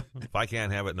 Yeah, if I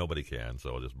can't have it, nobody can.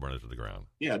 So I'll just burn it to the ground.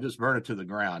 Yeah, just burn it to the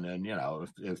ground, and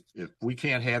if we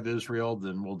can't have Israel,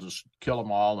 then we'll just kill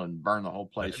them all and burn the whole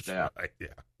place down. Right, yeah,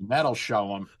 that'll show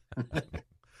them.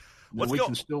 We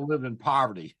can still live in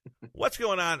poverty. What's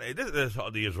going on?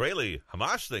 The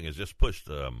Israeli-Hamas thing has just pushed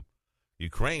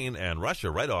Ukraine and Russia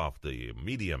right off the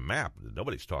media map.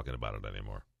 Nobody's talking about it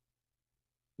anymore.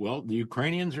 Well, the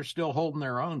Ukrainians are still holding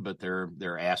their own, but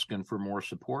they're asking for more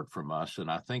support from us,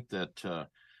 and I think that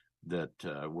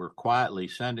we're quietly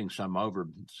sending some over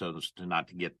so as to not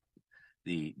to get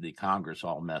the Congress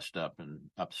all messed up and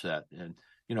upset. And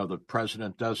the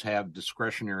president does have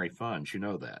discretionary funds. You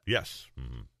know that. Yes.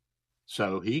 Mm-hmm.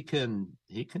 So he can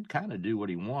kind of do what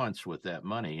he wants with that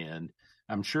money, and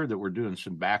I'm sure that we're doing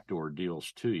some backdoor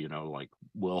deals too. Like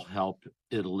we'll help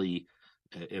Italy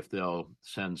if they'll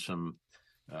send some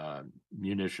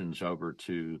munitions over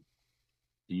to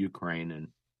the Ukraine, and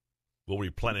we'll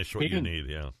replenish what you need.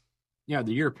 Yeah. Yeah,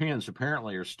 the Europeans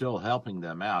apparently are still helping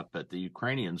them out, but the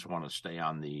Ukrainians want to stay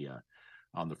on the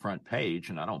front page,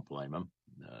 and I don't blame them.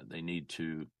 They need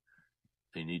to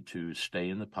stay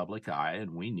in the public eye,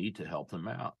 and we need to help them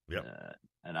out. Yep.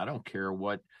 And I don't care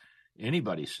what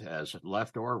anybody says,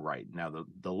 left or right. Now,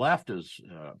 the left is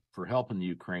for helping the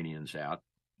Ukrainians out,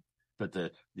 but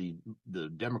the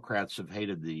Democrats have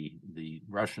hated the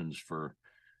Russians for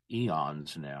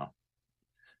eons now.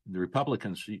 The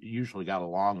Republicans usually got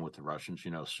along with the Russians.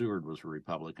 Seward was a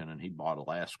Republican, and he bought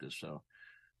Alaska, so.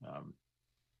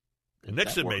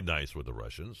 Nixon made nice with the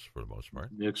Russians for the most part.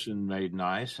 Nixon made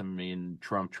nice. I mean,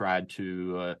 Trump tried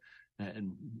to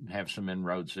have some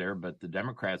inroads there, but the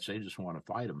Democrats, they just want to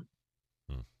fight them,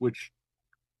 which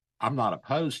I'm not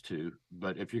opposed to.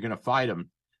 But if you're going to fight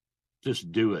them,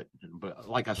 just do it. But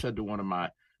like I said to one of my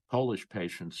Polish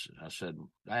patients, I said,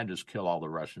 I just kill all the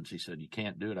Russians. He said, you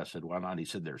can't do it. I said, why not? He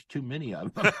said, there's too many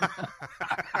of them.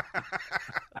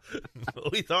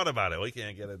 We thought about it. We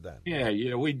can't get it done.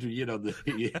 Yeah, we do.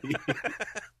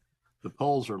 The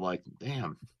Poles are like,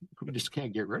 damn, we just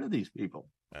can't get rid of these people.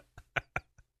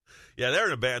 Yeah, they're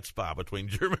in a bad spot between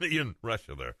Germany and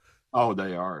Russia there. Oh,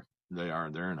 they are.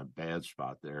 They're in a bad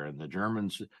spot there. And the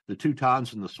Germans, the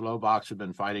Teutons and the Slovaks have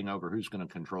been fighting over who's going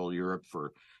to control Europe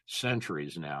for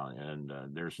centuries now. And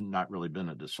there's not really been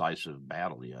a decisive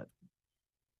battle yet.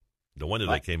 No wonder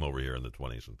they came over here in the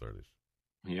 20s and 30s.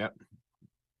 Yep.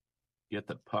 Get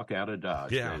the puck out of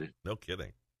Dodge. Yeah, baby. No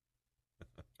kidding.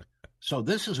 So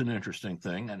this is an interesting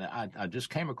thing, and I just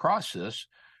came across this.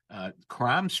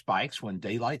 Crime spikes when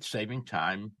daylight saving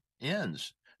time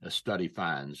ends, a study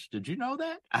finds. Did you know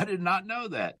that? I did not know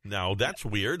that. No, that's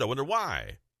weird. I wonder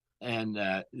why. And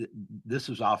this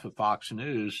is off of Fox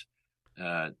News.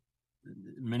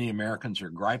 Many Americans are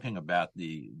griping about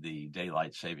the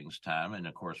daylight savings time, and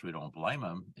of course we don't blame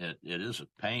them. It is a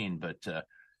pain, but it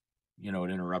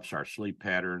interrupts our sleep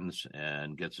patterns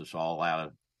and gets us all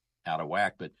out of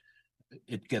whack. But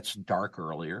it gets dark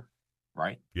earlier,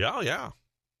 right? Yeah.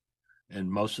 And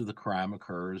most of the crime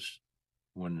occurs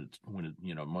when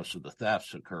most of the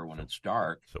thefts occur when it's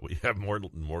dark. So we have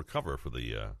more cover for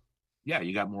the. Yeah,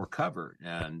 you got more cover,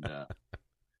 and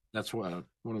that's one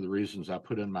of the reasons I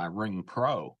put in my Ring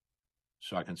Pro,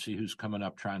 so I can see who's coming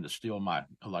up trying to steal my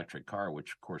electric car,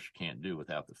 which of course you can't do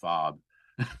without the fob.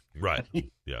 Right.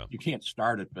 Yeah. You can't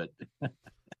start it, but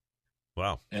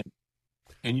wow. And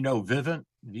Vivint,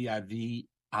 VIVINT,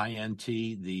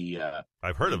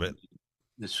 I've heard of it.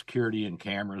 The security and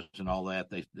cameras and all that.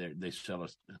 They sell a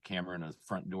camera and a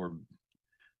front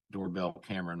doorbell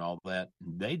camera and all that.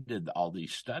 They did all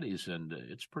these studies, and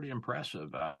it's pretty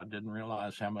impressive. I didn't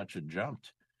realize how much it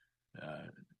jumped.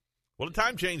 Well, the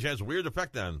time change has a weird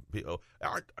effect on people.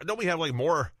 Don't we have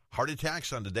more heart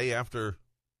attacks on the day after,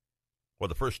 or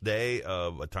the first day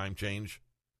of a time change?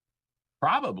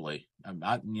 Probably.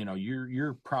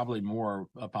 You're probably more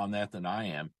up on that than I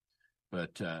am,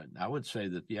 but I would say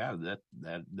that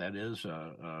that is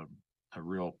a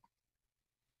real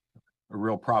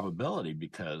probability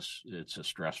because it's a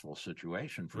stressful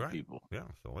situation for people. Yeah.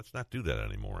 So let's not do that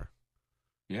anymore.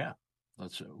 Yeah.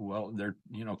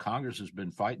 Congress has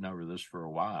been fighting over this for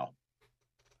a while.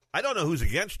 I don't know who's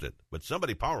against it, but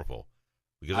somebody powerful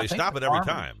because I they think stop the it every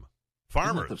farmers- time.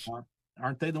 Isn't it Farmers.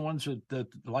 aren't they the ones that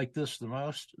like this the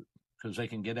most because they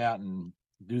can get out and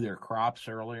do their crops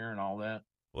earlier and all that?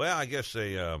 Well, I guess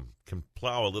they can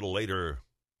plow a little later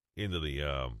into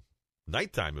the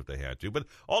nighttime if they had to. But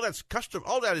all that's custom.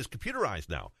 All that is computerized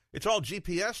now. It's all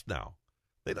GPS now.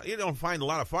 You don't find a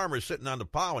lot of farmers sitting on the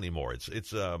plow anymore.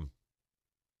 It's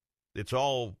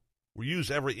all, we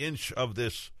use every inch of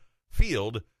this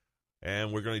field,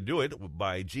 and we're going to do it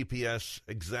by GPS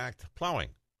exact plowing.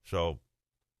 So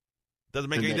it doesn't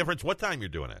make any difference what time you're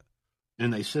doing it.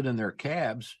 And they sit in their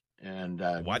cabs and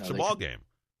Watch the ball game.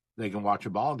 They can watch a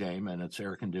ball game, and it's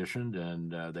air conditioned,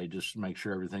 and they just make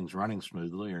sure everything's running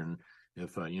smoothly. And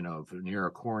if if near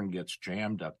a corn gets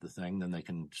jammed up the thing, then they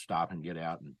can stop and get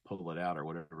out and pull it out or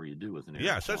whatever you do with an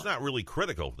Yeah, so it's not really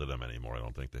critical to them anymore. I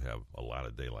don't think to have a lot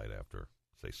of daylight after,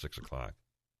 say, 6 o'clock.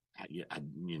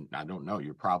 I don't know.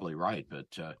 You're probably right,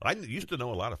 but I used to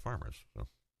know a lot of farmers. So.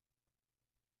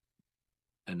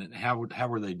 And then how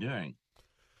were they doing?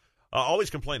 Always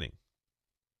complaining.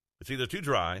 It's either too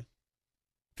dry,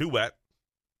 too wet,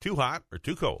 too hot, or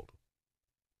too cold.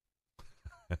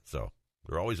 So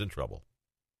they're always in trouble.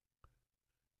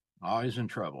 Always in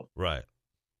trouble. Right.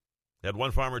 Had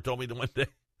one farmer told me that one day,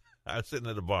 I was sitting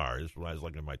at a bar. This was when I was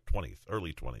like in my 20s,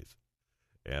 early 20s.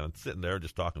 And I'm sitting there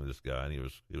just talking to this guy, and he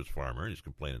was a farmer, and he's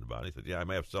complaining about it. He said, "Yeah, I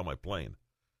may have to sell my plane."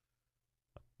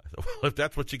 I said, "Well, if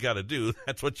that's what you got to do,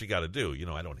 that's what you got to do.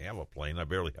 I don't have a plane. I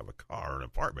barely have a car or an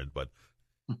apartment, but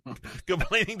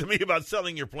complaining to me about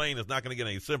selling your plane is not going to get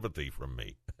any sympathy from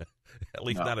me, at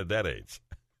least not at that age."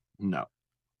 No,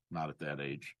 not at that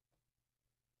age.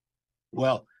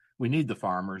 Well, we need the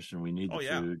farmers and we need the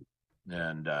food,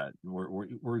 and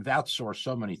we've outsourced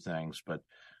so many things, but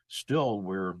still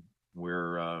we're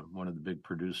one of the big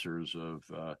producers of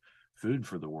food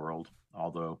for the world.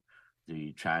 Although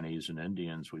the Chinese and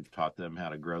Indians, we've taught them how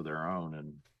to grow their own,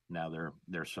 and now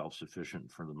they're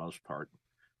self-sufficient for the most part.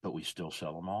 But we still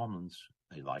sell them almonds.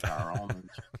 They like our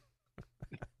almonds.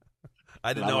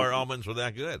 I didn't know our almonds were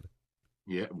that good.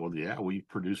 Yeah, well, yeah, we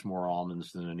produce more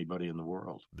almonds than anybody in the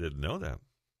world. Didn't know that.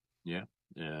 Yeah,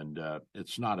 and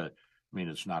it's not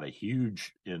a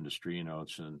huge industry.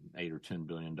 It's an $8 or $10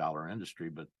 billion industry,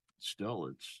 but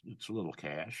still, it's a little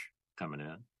cash coming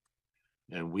in,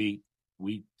 and we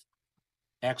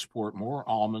export more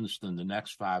almonds than the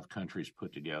next 5 countries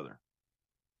put together.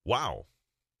 Wow.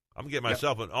 I'm getting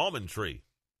myself an almond tree.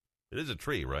 It is a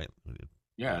tree, right?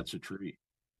 Yeah, it's a tree.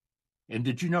 And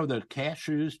did you know that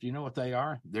cashews, do you know what they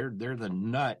are? They're the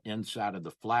nut inside of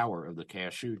the flower of the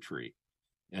cashew tree.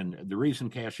 And the reason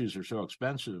cashews are so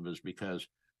expensive is because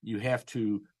you have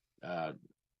to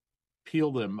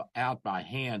peel them out by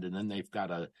hand, and then they've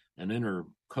got an inner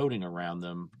coating around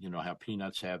them. You know how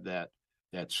peanuts have that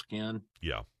skin?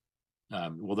 Yeah.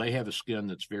 Well, they have a skin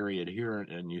that's very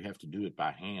adherent, and you have to do it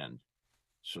by hand.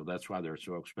 So that's why they're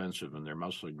so expensive, and they're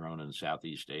mostly grown in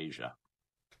Southeast Asia.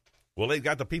 Well, they've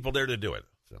got the people there to do it.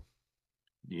 So.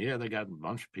 Yeah, they got a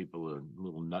bunch of people,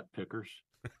 little nut pickers.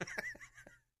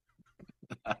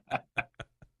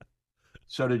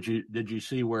 So did you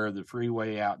see where the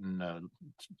freeway out in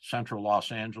central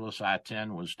Los Angeles,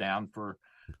 I-10, was down for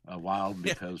a while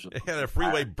because it had a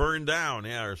freeway burned down,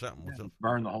 or something. Yeah,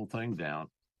 burned the whole thing down.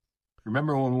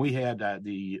 Remember when we had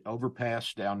the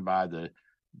overpass down by the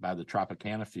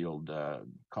Tropicana field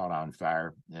caught on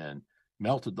fire and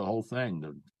melted the whole thing?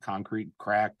 The concrete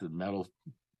cracked, the metal,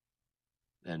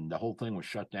 and the whole thing was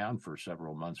shut down for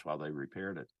several months while they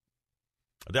repaired it.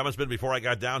 That must have been before I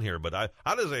got down here. But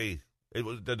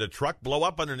did the truck blow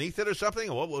up underneath it or something?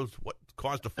 Or what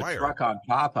caused the fire? The truck on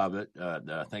top of it,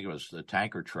 I think it was the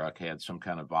tanker truck, had some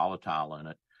kind of volatile in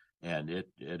it, and it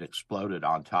exploded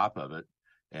on top of it,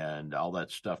 and all that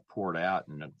stuff poured out.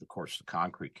 And of course, the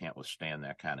concrete can't withstand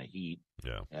that kind of heat.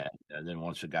 Yeah. And then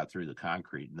once it got through the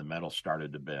concrete, the metal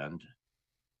started to bend.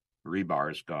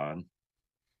 Rebar is gone.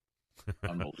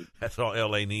 That's all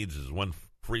LA needs is one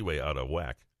freeway out of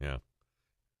whack. Yeah.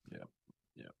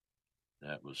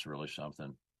 That was really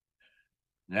something.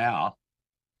 Now,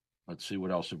 let's see, what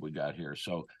else have we got here?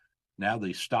 So now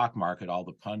the stock market, all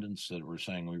the pundits that were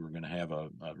saying we were going to have a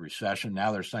recession,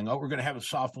 now they're saying, we're going to have a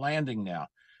soft landing now.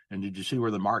 And did you see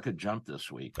where the market jumped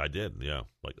this week? I did, yeah.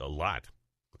 Like a lot.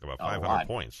 Like about 500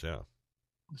 points, yeah.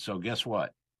 So guess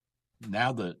what?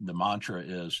 Now the mantra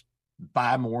is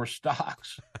buy more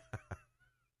stocks.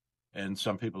 And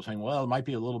some people saying, well, it might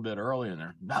be a little bit early in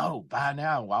there. No, buy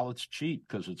now while it's cheap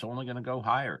because it's only going to go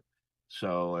higher.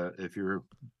 So if you're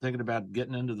thinking about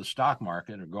getting into the stock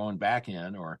market or going back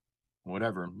in or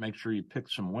whatever, make sure you pick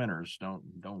some winners.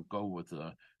 Don't go with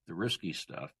the risky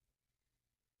stuff.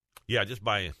 Yeah, just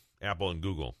buy Apple and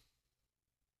Google.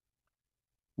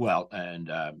 Well, and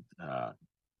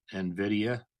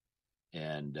NVIDIA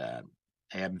and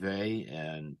AbbVie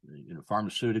and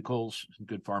pharmaceuticals,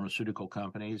 good pharmaceutical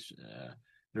companies.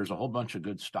 There's a whole bunch of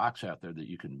good stocks out there that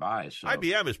you can buy. So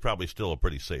IBM is probably still a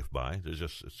pretty safe buy.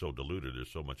 It's so diluted.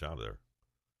 There's so much out there.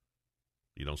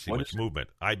 You don't see much movement.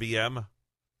 IBM.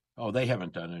 Oh, they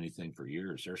haven't done anything for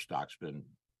years. Their stock's been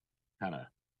kind of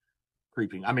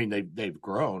creeping. I mean, they've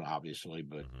grown obviously,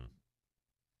 but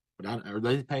are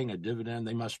they paying a dividend?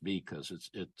 They must be, because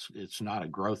it's not a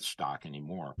growth stock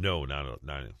anymore. No, not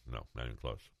even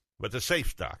close. But it's a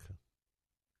safe stock.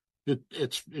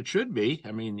 It should be.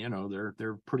 I mean,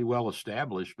 they're pretty well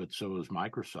established, but so is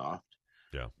Microsoft.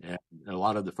 Yeah, and a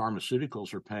lot of the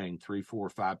pharmaceuticals are paying 3%,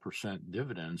 4%, 5%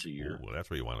 dividends a year. Well,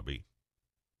 that's where you want to be.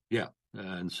 Yeah,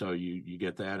 and so you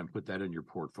get that and put that in your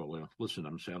portfolio. Listen,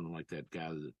 I'm sounding like that guy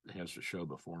that has the show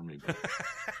before me, but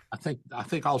I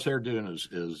think all they're doing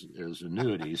is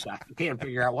annuities. I can't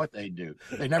figure out what they do.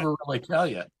 They never really tell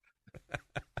you.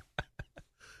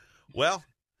 Well,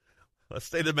 let's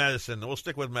stay to medicine. We'll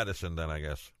stick with medicine then, I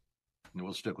guess.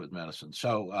 We'll stick with medicine.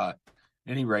 So,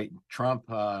 any rate, Trump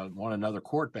won another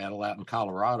court battle out in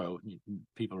Colorado.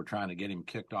 People are trying to get him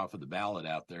kicked off of the ballot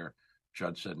out there.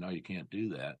 Judge said, no, you can't do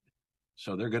that.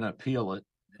 So they're going to appeal it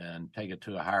and take it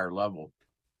to a higher level.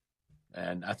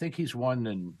 And I think he's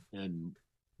won in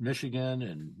Michigan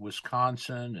and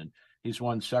Wisconsin, and he's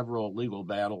won several legal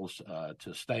battles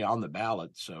to stay on the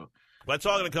ballot. So that's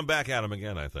all going to come back at him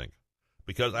again, I think,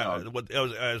 because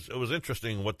it was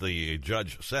interesting what the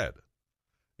judge said.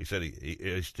 He said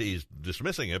he's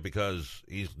dismissing it because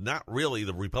he's not really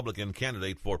the Republican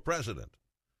candidate for president.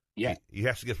 Yeah. He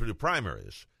has to get through the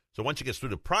primaries. So once he gets through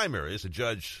the primaries, the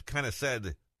judge kind of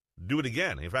said, do it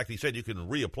again. In fact, he said you can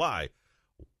reapply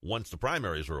once the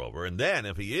primaries are over. And then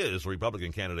if he is a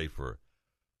Republican candidate for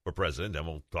president, then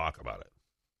we'll talk about it.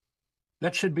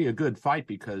 That should be a good fight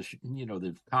because,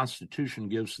 the Constitution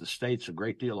gives the states a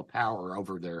great deal of power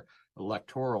over their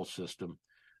electoral system.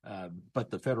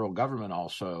 But the federal government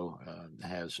also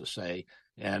has a say,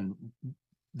 and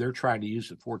they're trying to use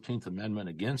the 14th Amendment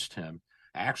against him.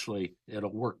 Actually,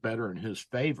 it'll work better in his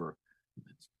favor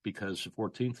because the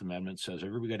 14th Amendment says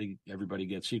everybody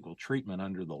gets equal treatment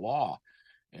under the law.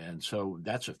 And so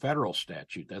that's a federal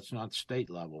statute. That's not state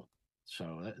level.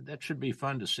 So that should be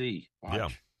fun to see. Watch. Yeah,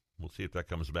 we'll see if that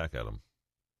comes back at him.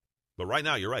 But right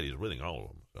now, you're right. He's winning all of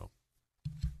them. So.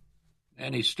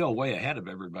 And he's still way ahead of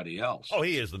everybody else. Oh,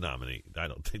 he is the nominee. I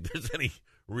don't think there's any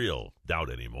real doubt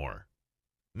anymore.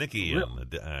 Nikki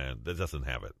doesn't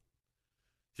have it.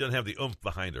 She doesn't have the oomph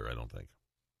behind her, I don't think.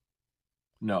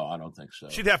 No, I don't think so.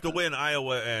 She'd have to win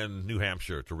Iowa and New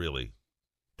Hampshire to really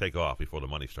take off before the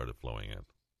money started flowing in.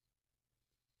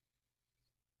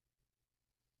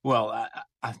 Well,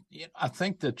 I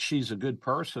think that she's a good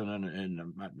person,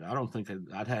 and I don't think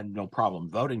I'd had no problem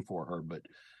voting for her, but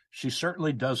she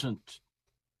certainly doesn't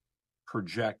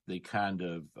project the kind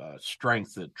of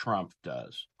strength that Trump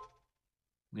does.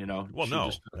 Well,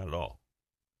 no, not at all.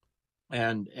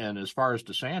 And as far as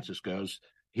DeSantis goes,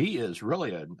 he is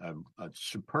really a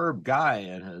superb guy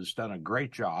and has done a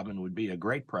great job and would be a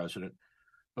great president.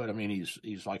 But I mean,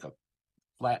 he's like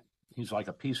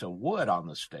a piece of wood on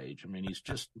the stage. I mean, he's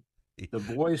just the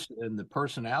voice and the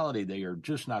personality. They are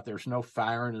just not. There's no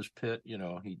fire in his pit.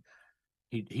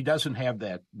 He doesn't have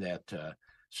that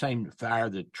same fire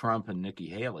that Trump and Nikki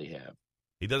Haley have.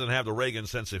 He doesn't have the Reagan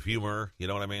sense of humor. You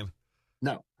know what I mean?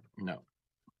 No.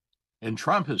 And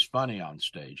Trump is funny on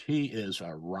stage. He is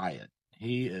a riot.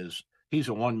 He's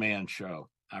a one-man show.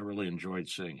 I really enjoyed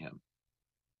seeing him.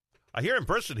 I hear in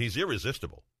person he's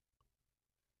irresistible.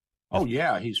 Oh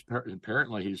yeah,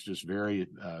 apparently he's just very,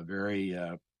 very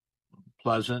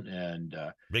pleasant and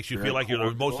makes you feel like you're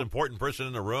the most important person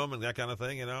in the room and that kind of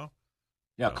thing.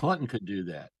 Yeah, Clinton could do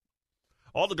that.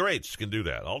 All the greats can do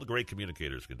that. All the great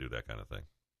communicators can do that kind of thing.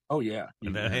 Oh yeah,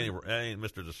 and then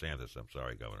Mr. DeSantis. I'm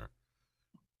sorry, Governor.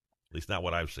 At least not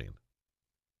what I've seen.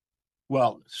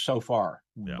 Well, so far,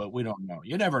 yeah. But we don't know.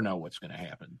 You never know what's going to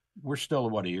happen. We're still,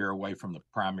 a year away from the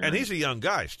primary. And he's a young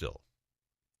guy still.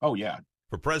 Oh, yeah.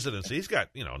 For presidency, he's got,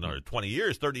 another 20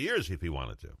 years, 30 years if he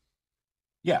wanted to.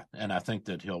 Yeah, and I think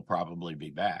that he'll probably be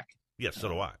back. Yes, so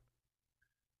do I.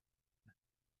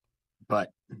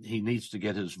 But he needs to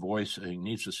get his voice. He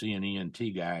needs to see an ENT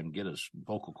guy and get his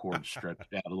vocal cords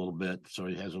stretched out a little bit so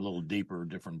he has a little deeper,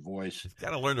 different voice. He's got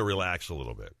to learn to relax a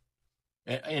little bit.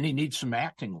 And he needs some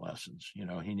acting lessons.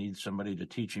 He needs somebody to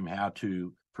teach him how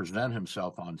to present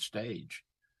himself on stage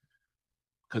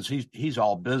because he's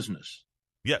all business.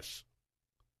 Yes.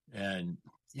 And,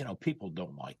 people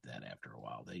don't like that after a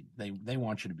while. They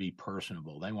want you to be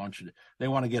personable. They want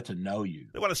to get to know you.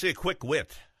 They want to see a quick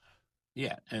wit.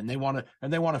 Yeah, and they want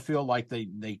to feel like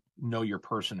they know your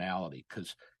personality,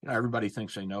 because everybody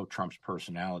thinks they know Trump's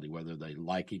personality, whether they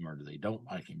like him or they don't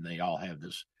like him. They all have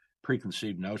this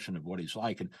preconceived notion of what he's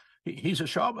like, and he's a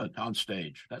showman on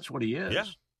stage. That's what he is. Yeah.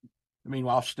 I mean,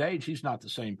 off stage, he's not the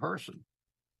same person.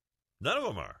 None of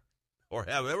them are, or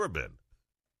have ever been.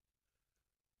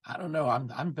 I don't know.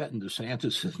 I'm betting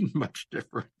DeSantis isn't much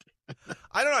different.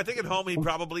 I don't know. I think at home he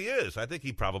probably is. I think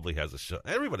he probably has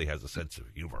everybody has a sense of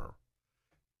humor.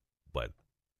 But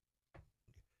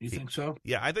you think so?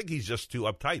 Yeah, I think he's just too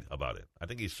uptight about it. I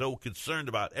think he's so concerned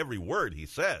about every word he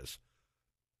says.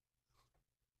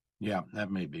 Yeah, that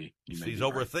may be. He's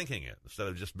overthinking it instead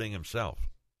of just being himself.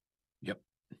 Yep.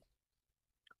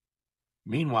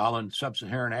 Meanwhile, in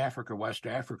sub-Saharan Africa, West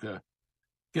Africa,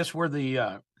 guess where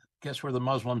the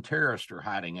Muslim terrorists are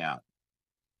hiding out?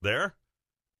 There?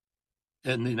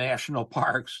 In the national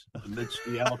parks, amidst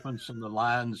the elephants and the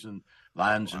lions and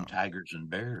tigers and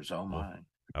bears. Oh my!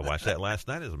 I watched that last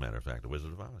night, as a matter of fact, The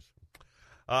Wizard of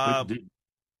Oz.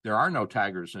 There are no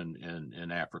tigers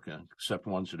in Africa except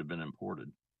ones that have been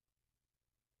imported.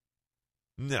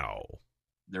 No,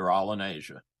 they're all in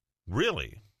Asia.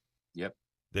 Really? Yep.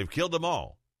 They've killed them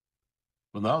all.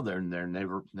 Well, no, they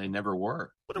never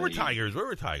were. But there were tigers. Where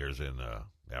were tigers in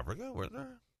Africa? Were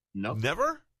there? Nope.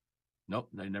 Never? Nope.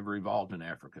 They never evolved in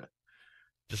Africa.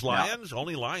 Just lions?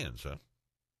 Only lions, huh?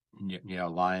 Yeah,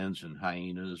 lions and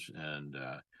hyenas and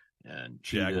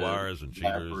jaguars and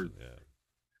cheetahs. Yeah.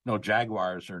 No,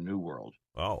 jaguars are New World.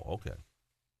 Oh, okay.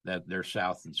 That they're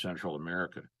South and Central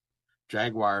America.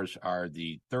 Jaguars are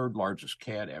the third largest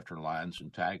cat after lions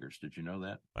and tigers. Did you know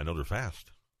that? I know they're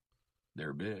fast.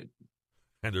 They're big.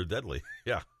 And they're deadly.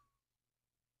 Yeah.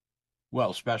 Well,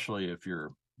 especially if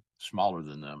you're smaller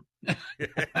than them.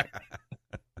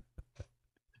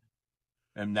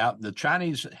 And now the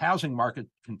Chinese housing market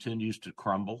continues to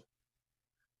crumble.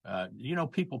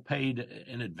 People paid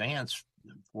in advance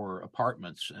for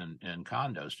apartments and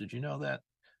condos. Did you know that?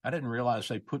 I didn't realize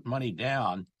they put money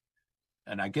down,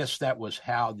 and I guess that was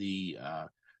how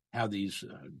these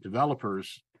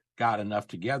developers got enough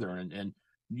together. And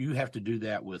you have to do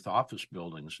that with office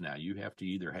buildings now. You have to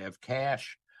either have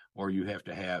cash or you have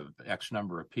to have X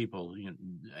number of people,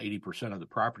 80% of the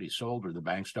property sold, or the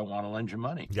banks don't want to lend you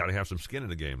money. You got to have some skin in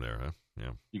the game there, huh?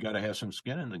 Yeah. You got to have some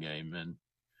skin in the game, and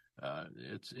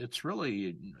it's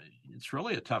really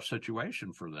a tough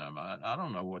situation for them. I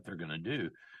don't know what they're going to do,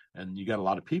 and you got a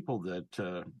lot of people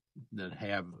that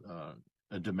have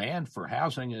a demand for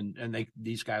housing, and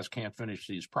these guys can't finish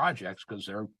these projects because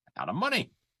they're out of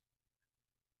money.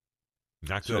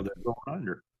 Not good. So they're going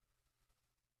under.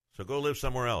 So go live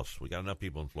somewhere else. We got enough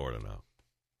people in Florida now.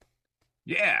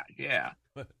 Yeah.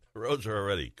 The roads are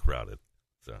already crowded.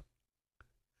 So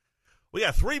we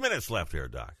got 3 minutes left here,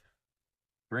 Doc.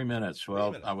 3 minutes.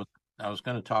 Well, I was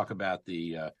going to talk about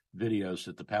the videos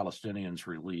that the Palestinians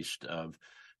released of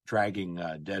dragging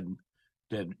dead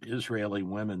Israeli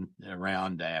women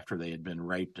around after they had been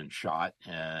raped and shot,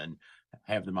 and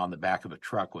have them on the back of a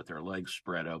truck with their legs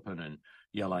spread open and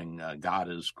yelling, "God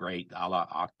is great, Allah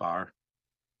Akbar."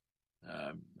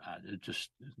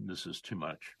 This is too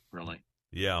much, really.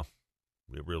 Yeah,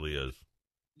 it really is.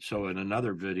 So in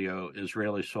another video,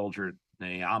 Israeli soldier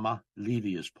Naama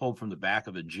Levy is pulled from the back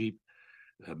of a Jeep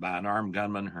by an armed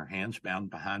gunman, her hands bound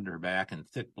behind her back and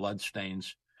thick blood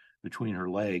stains between her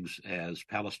legs as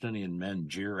Palestinian men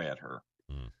jeer at her.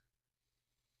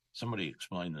 Somebody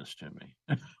explain this to me.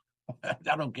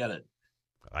 I don't get it.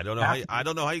 I don't know. I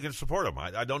don't know how you can support them.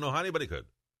 I don't know how anybody could.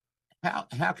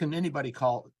 How can anybody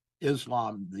call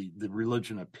Islam the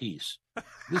religion of peace?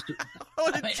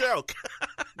 What a joke!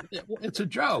 It's a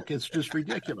joke. It's just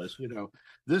ridiculous.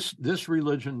 This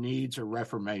religion needs a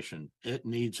reformation. It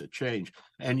needs a change.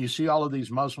 And you see all of these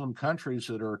Muslim countries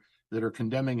that are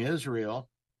condemning Israel,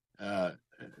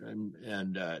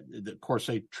 and of course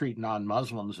they treat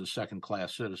non-Muslims as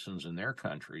second-class citizens in their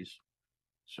countries.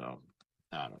 So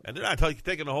I don't know. And they're not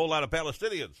taking a whole lot of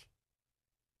Palestinians.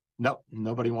 No,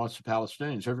 nobody wants the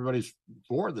Palestinians. Everybody's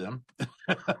for them,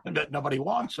 but nobody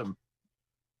wants them.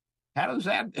 How does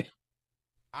that?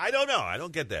 I don't know. I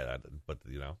don't get that. But,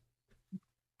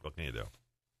 what can you do?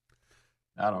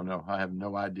 I don't know. I have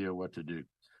no idea what to do.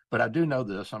 But I do know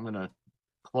this. I'm going to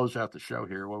close out the show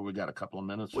here. Well, we got a couple of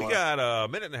minutes left. We got a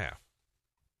minute and a half.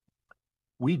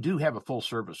 We do have a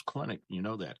full-service clinic. You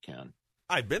know that, Ken.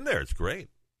 I've been there. It's great.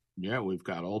 Yeah, we've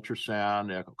got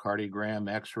ultrasound, echocardiogram,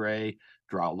 X-ray,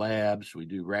 draw labs. We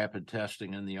do rapid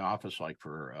testing in the office, like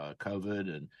for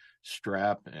COVID and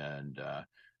strep and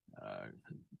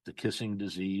the kissing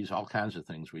disease, all kinds of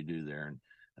things we do there. And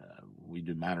we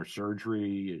do minor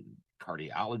surgery,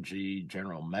 cardiology,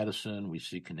 general medicine. We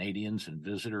see Canadians and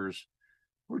visitors.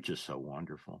 We're just so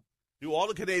wonderful. Do all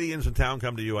the Canadians in town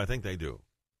come to you? I think they do.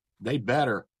 They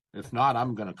better. If not,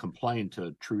 I'm going to complain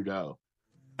to Trudeau.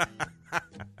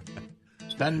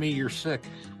 Send me your sick.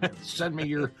 Send me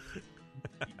your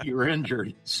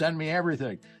injured. Send me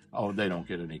everything. Oh, they don't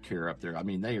get any care up there. I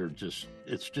mean, they are just,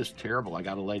 it's just terrible. I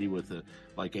got a lady with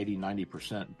like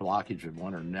 80-90% blockage of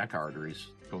one of her neck arteries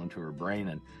going to her brain,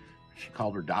 and she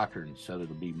called her doctor and said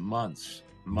it'll be months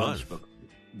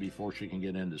before she can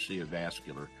get in to see a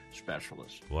vascular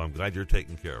specialist. Well, I'm glad you're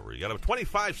taking care of her. You got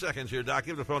 25 seconds here, Doc.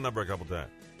 Give the phone number a couple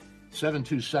times.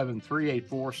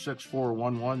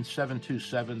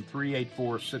 727-384-6411,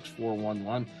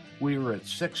 727-384-6411. We are at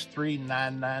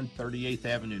 6399 38th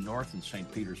Avenue North in St.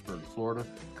 Petersburg, Florida.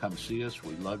 Come see us.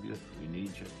 We love you. We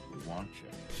need you. We want you.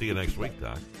 See you next week,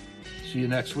 Doc. See you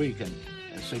next week, and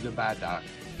say goodbye, Doc.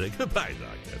 Say goodbye,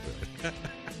 Doc.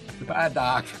 Goodbye,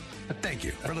 Doc. Thank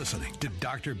you for listening to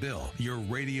Dr. Bill, your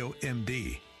radio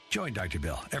MD. Join Dr.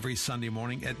 Bill every Sunday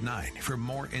morning at 9 for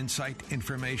more insight,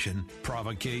 information,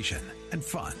 provocation, and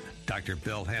fun. Dr.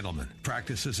 Bill Handelman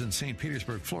practices in St.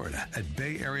 Petersburg, Florida at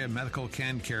Bay Area Medical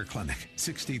Can Care Clinic,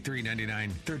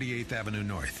 6399 38th Avenue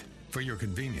North. For your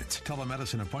convenience,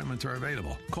 telemedicine appointments are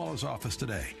available. Call his office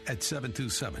today at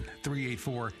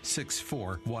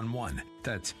 727-384-6411.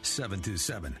 That's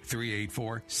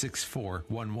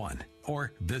 727-384-6411.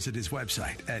 Or visit his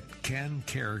website at Can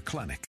Care Clinic.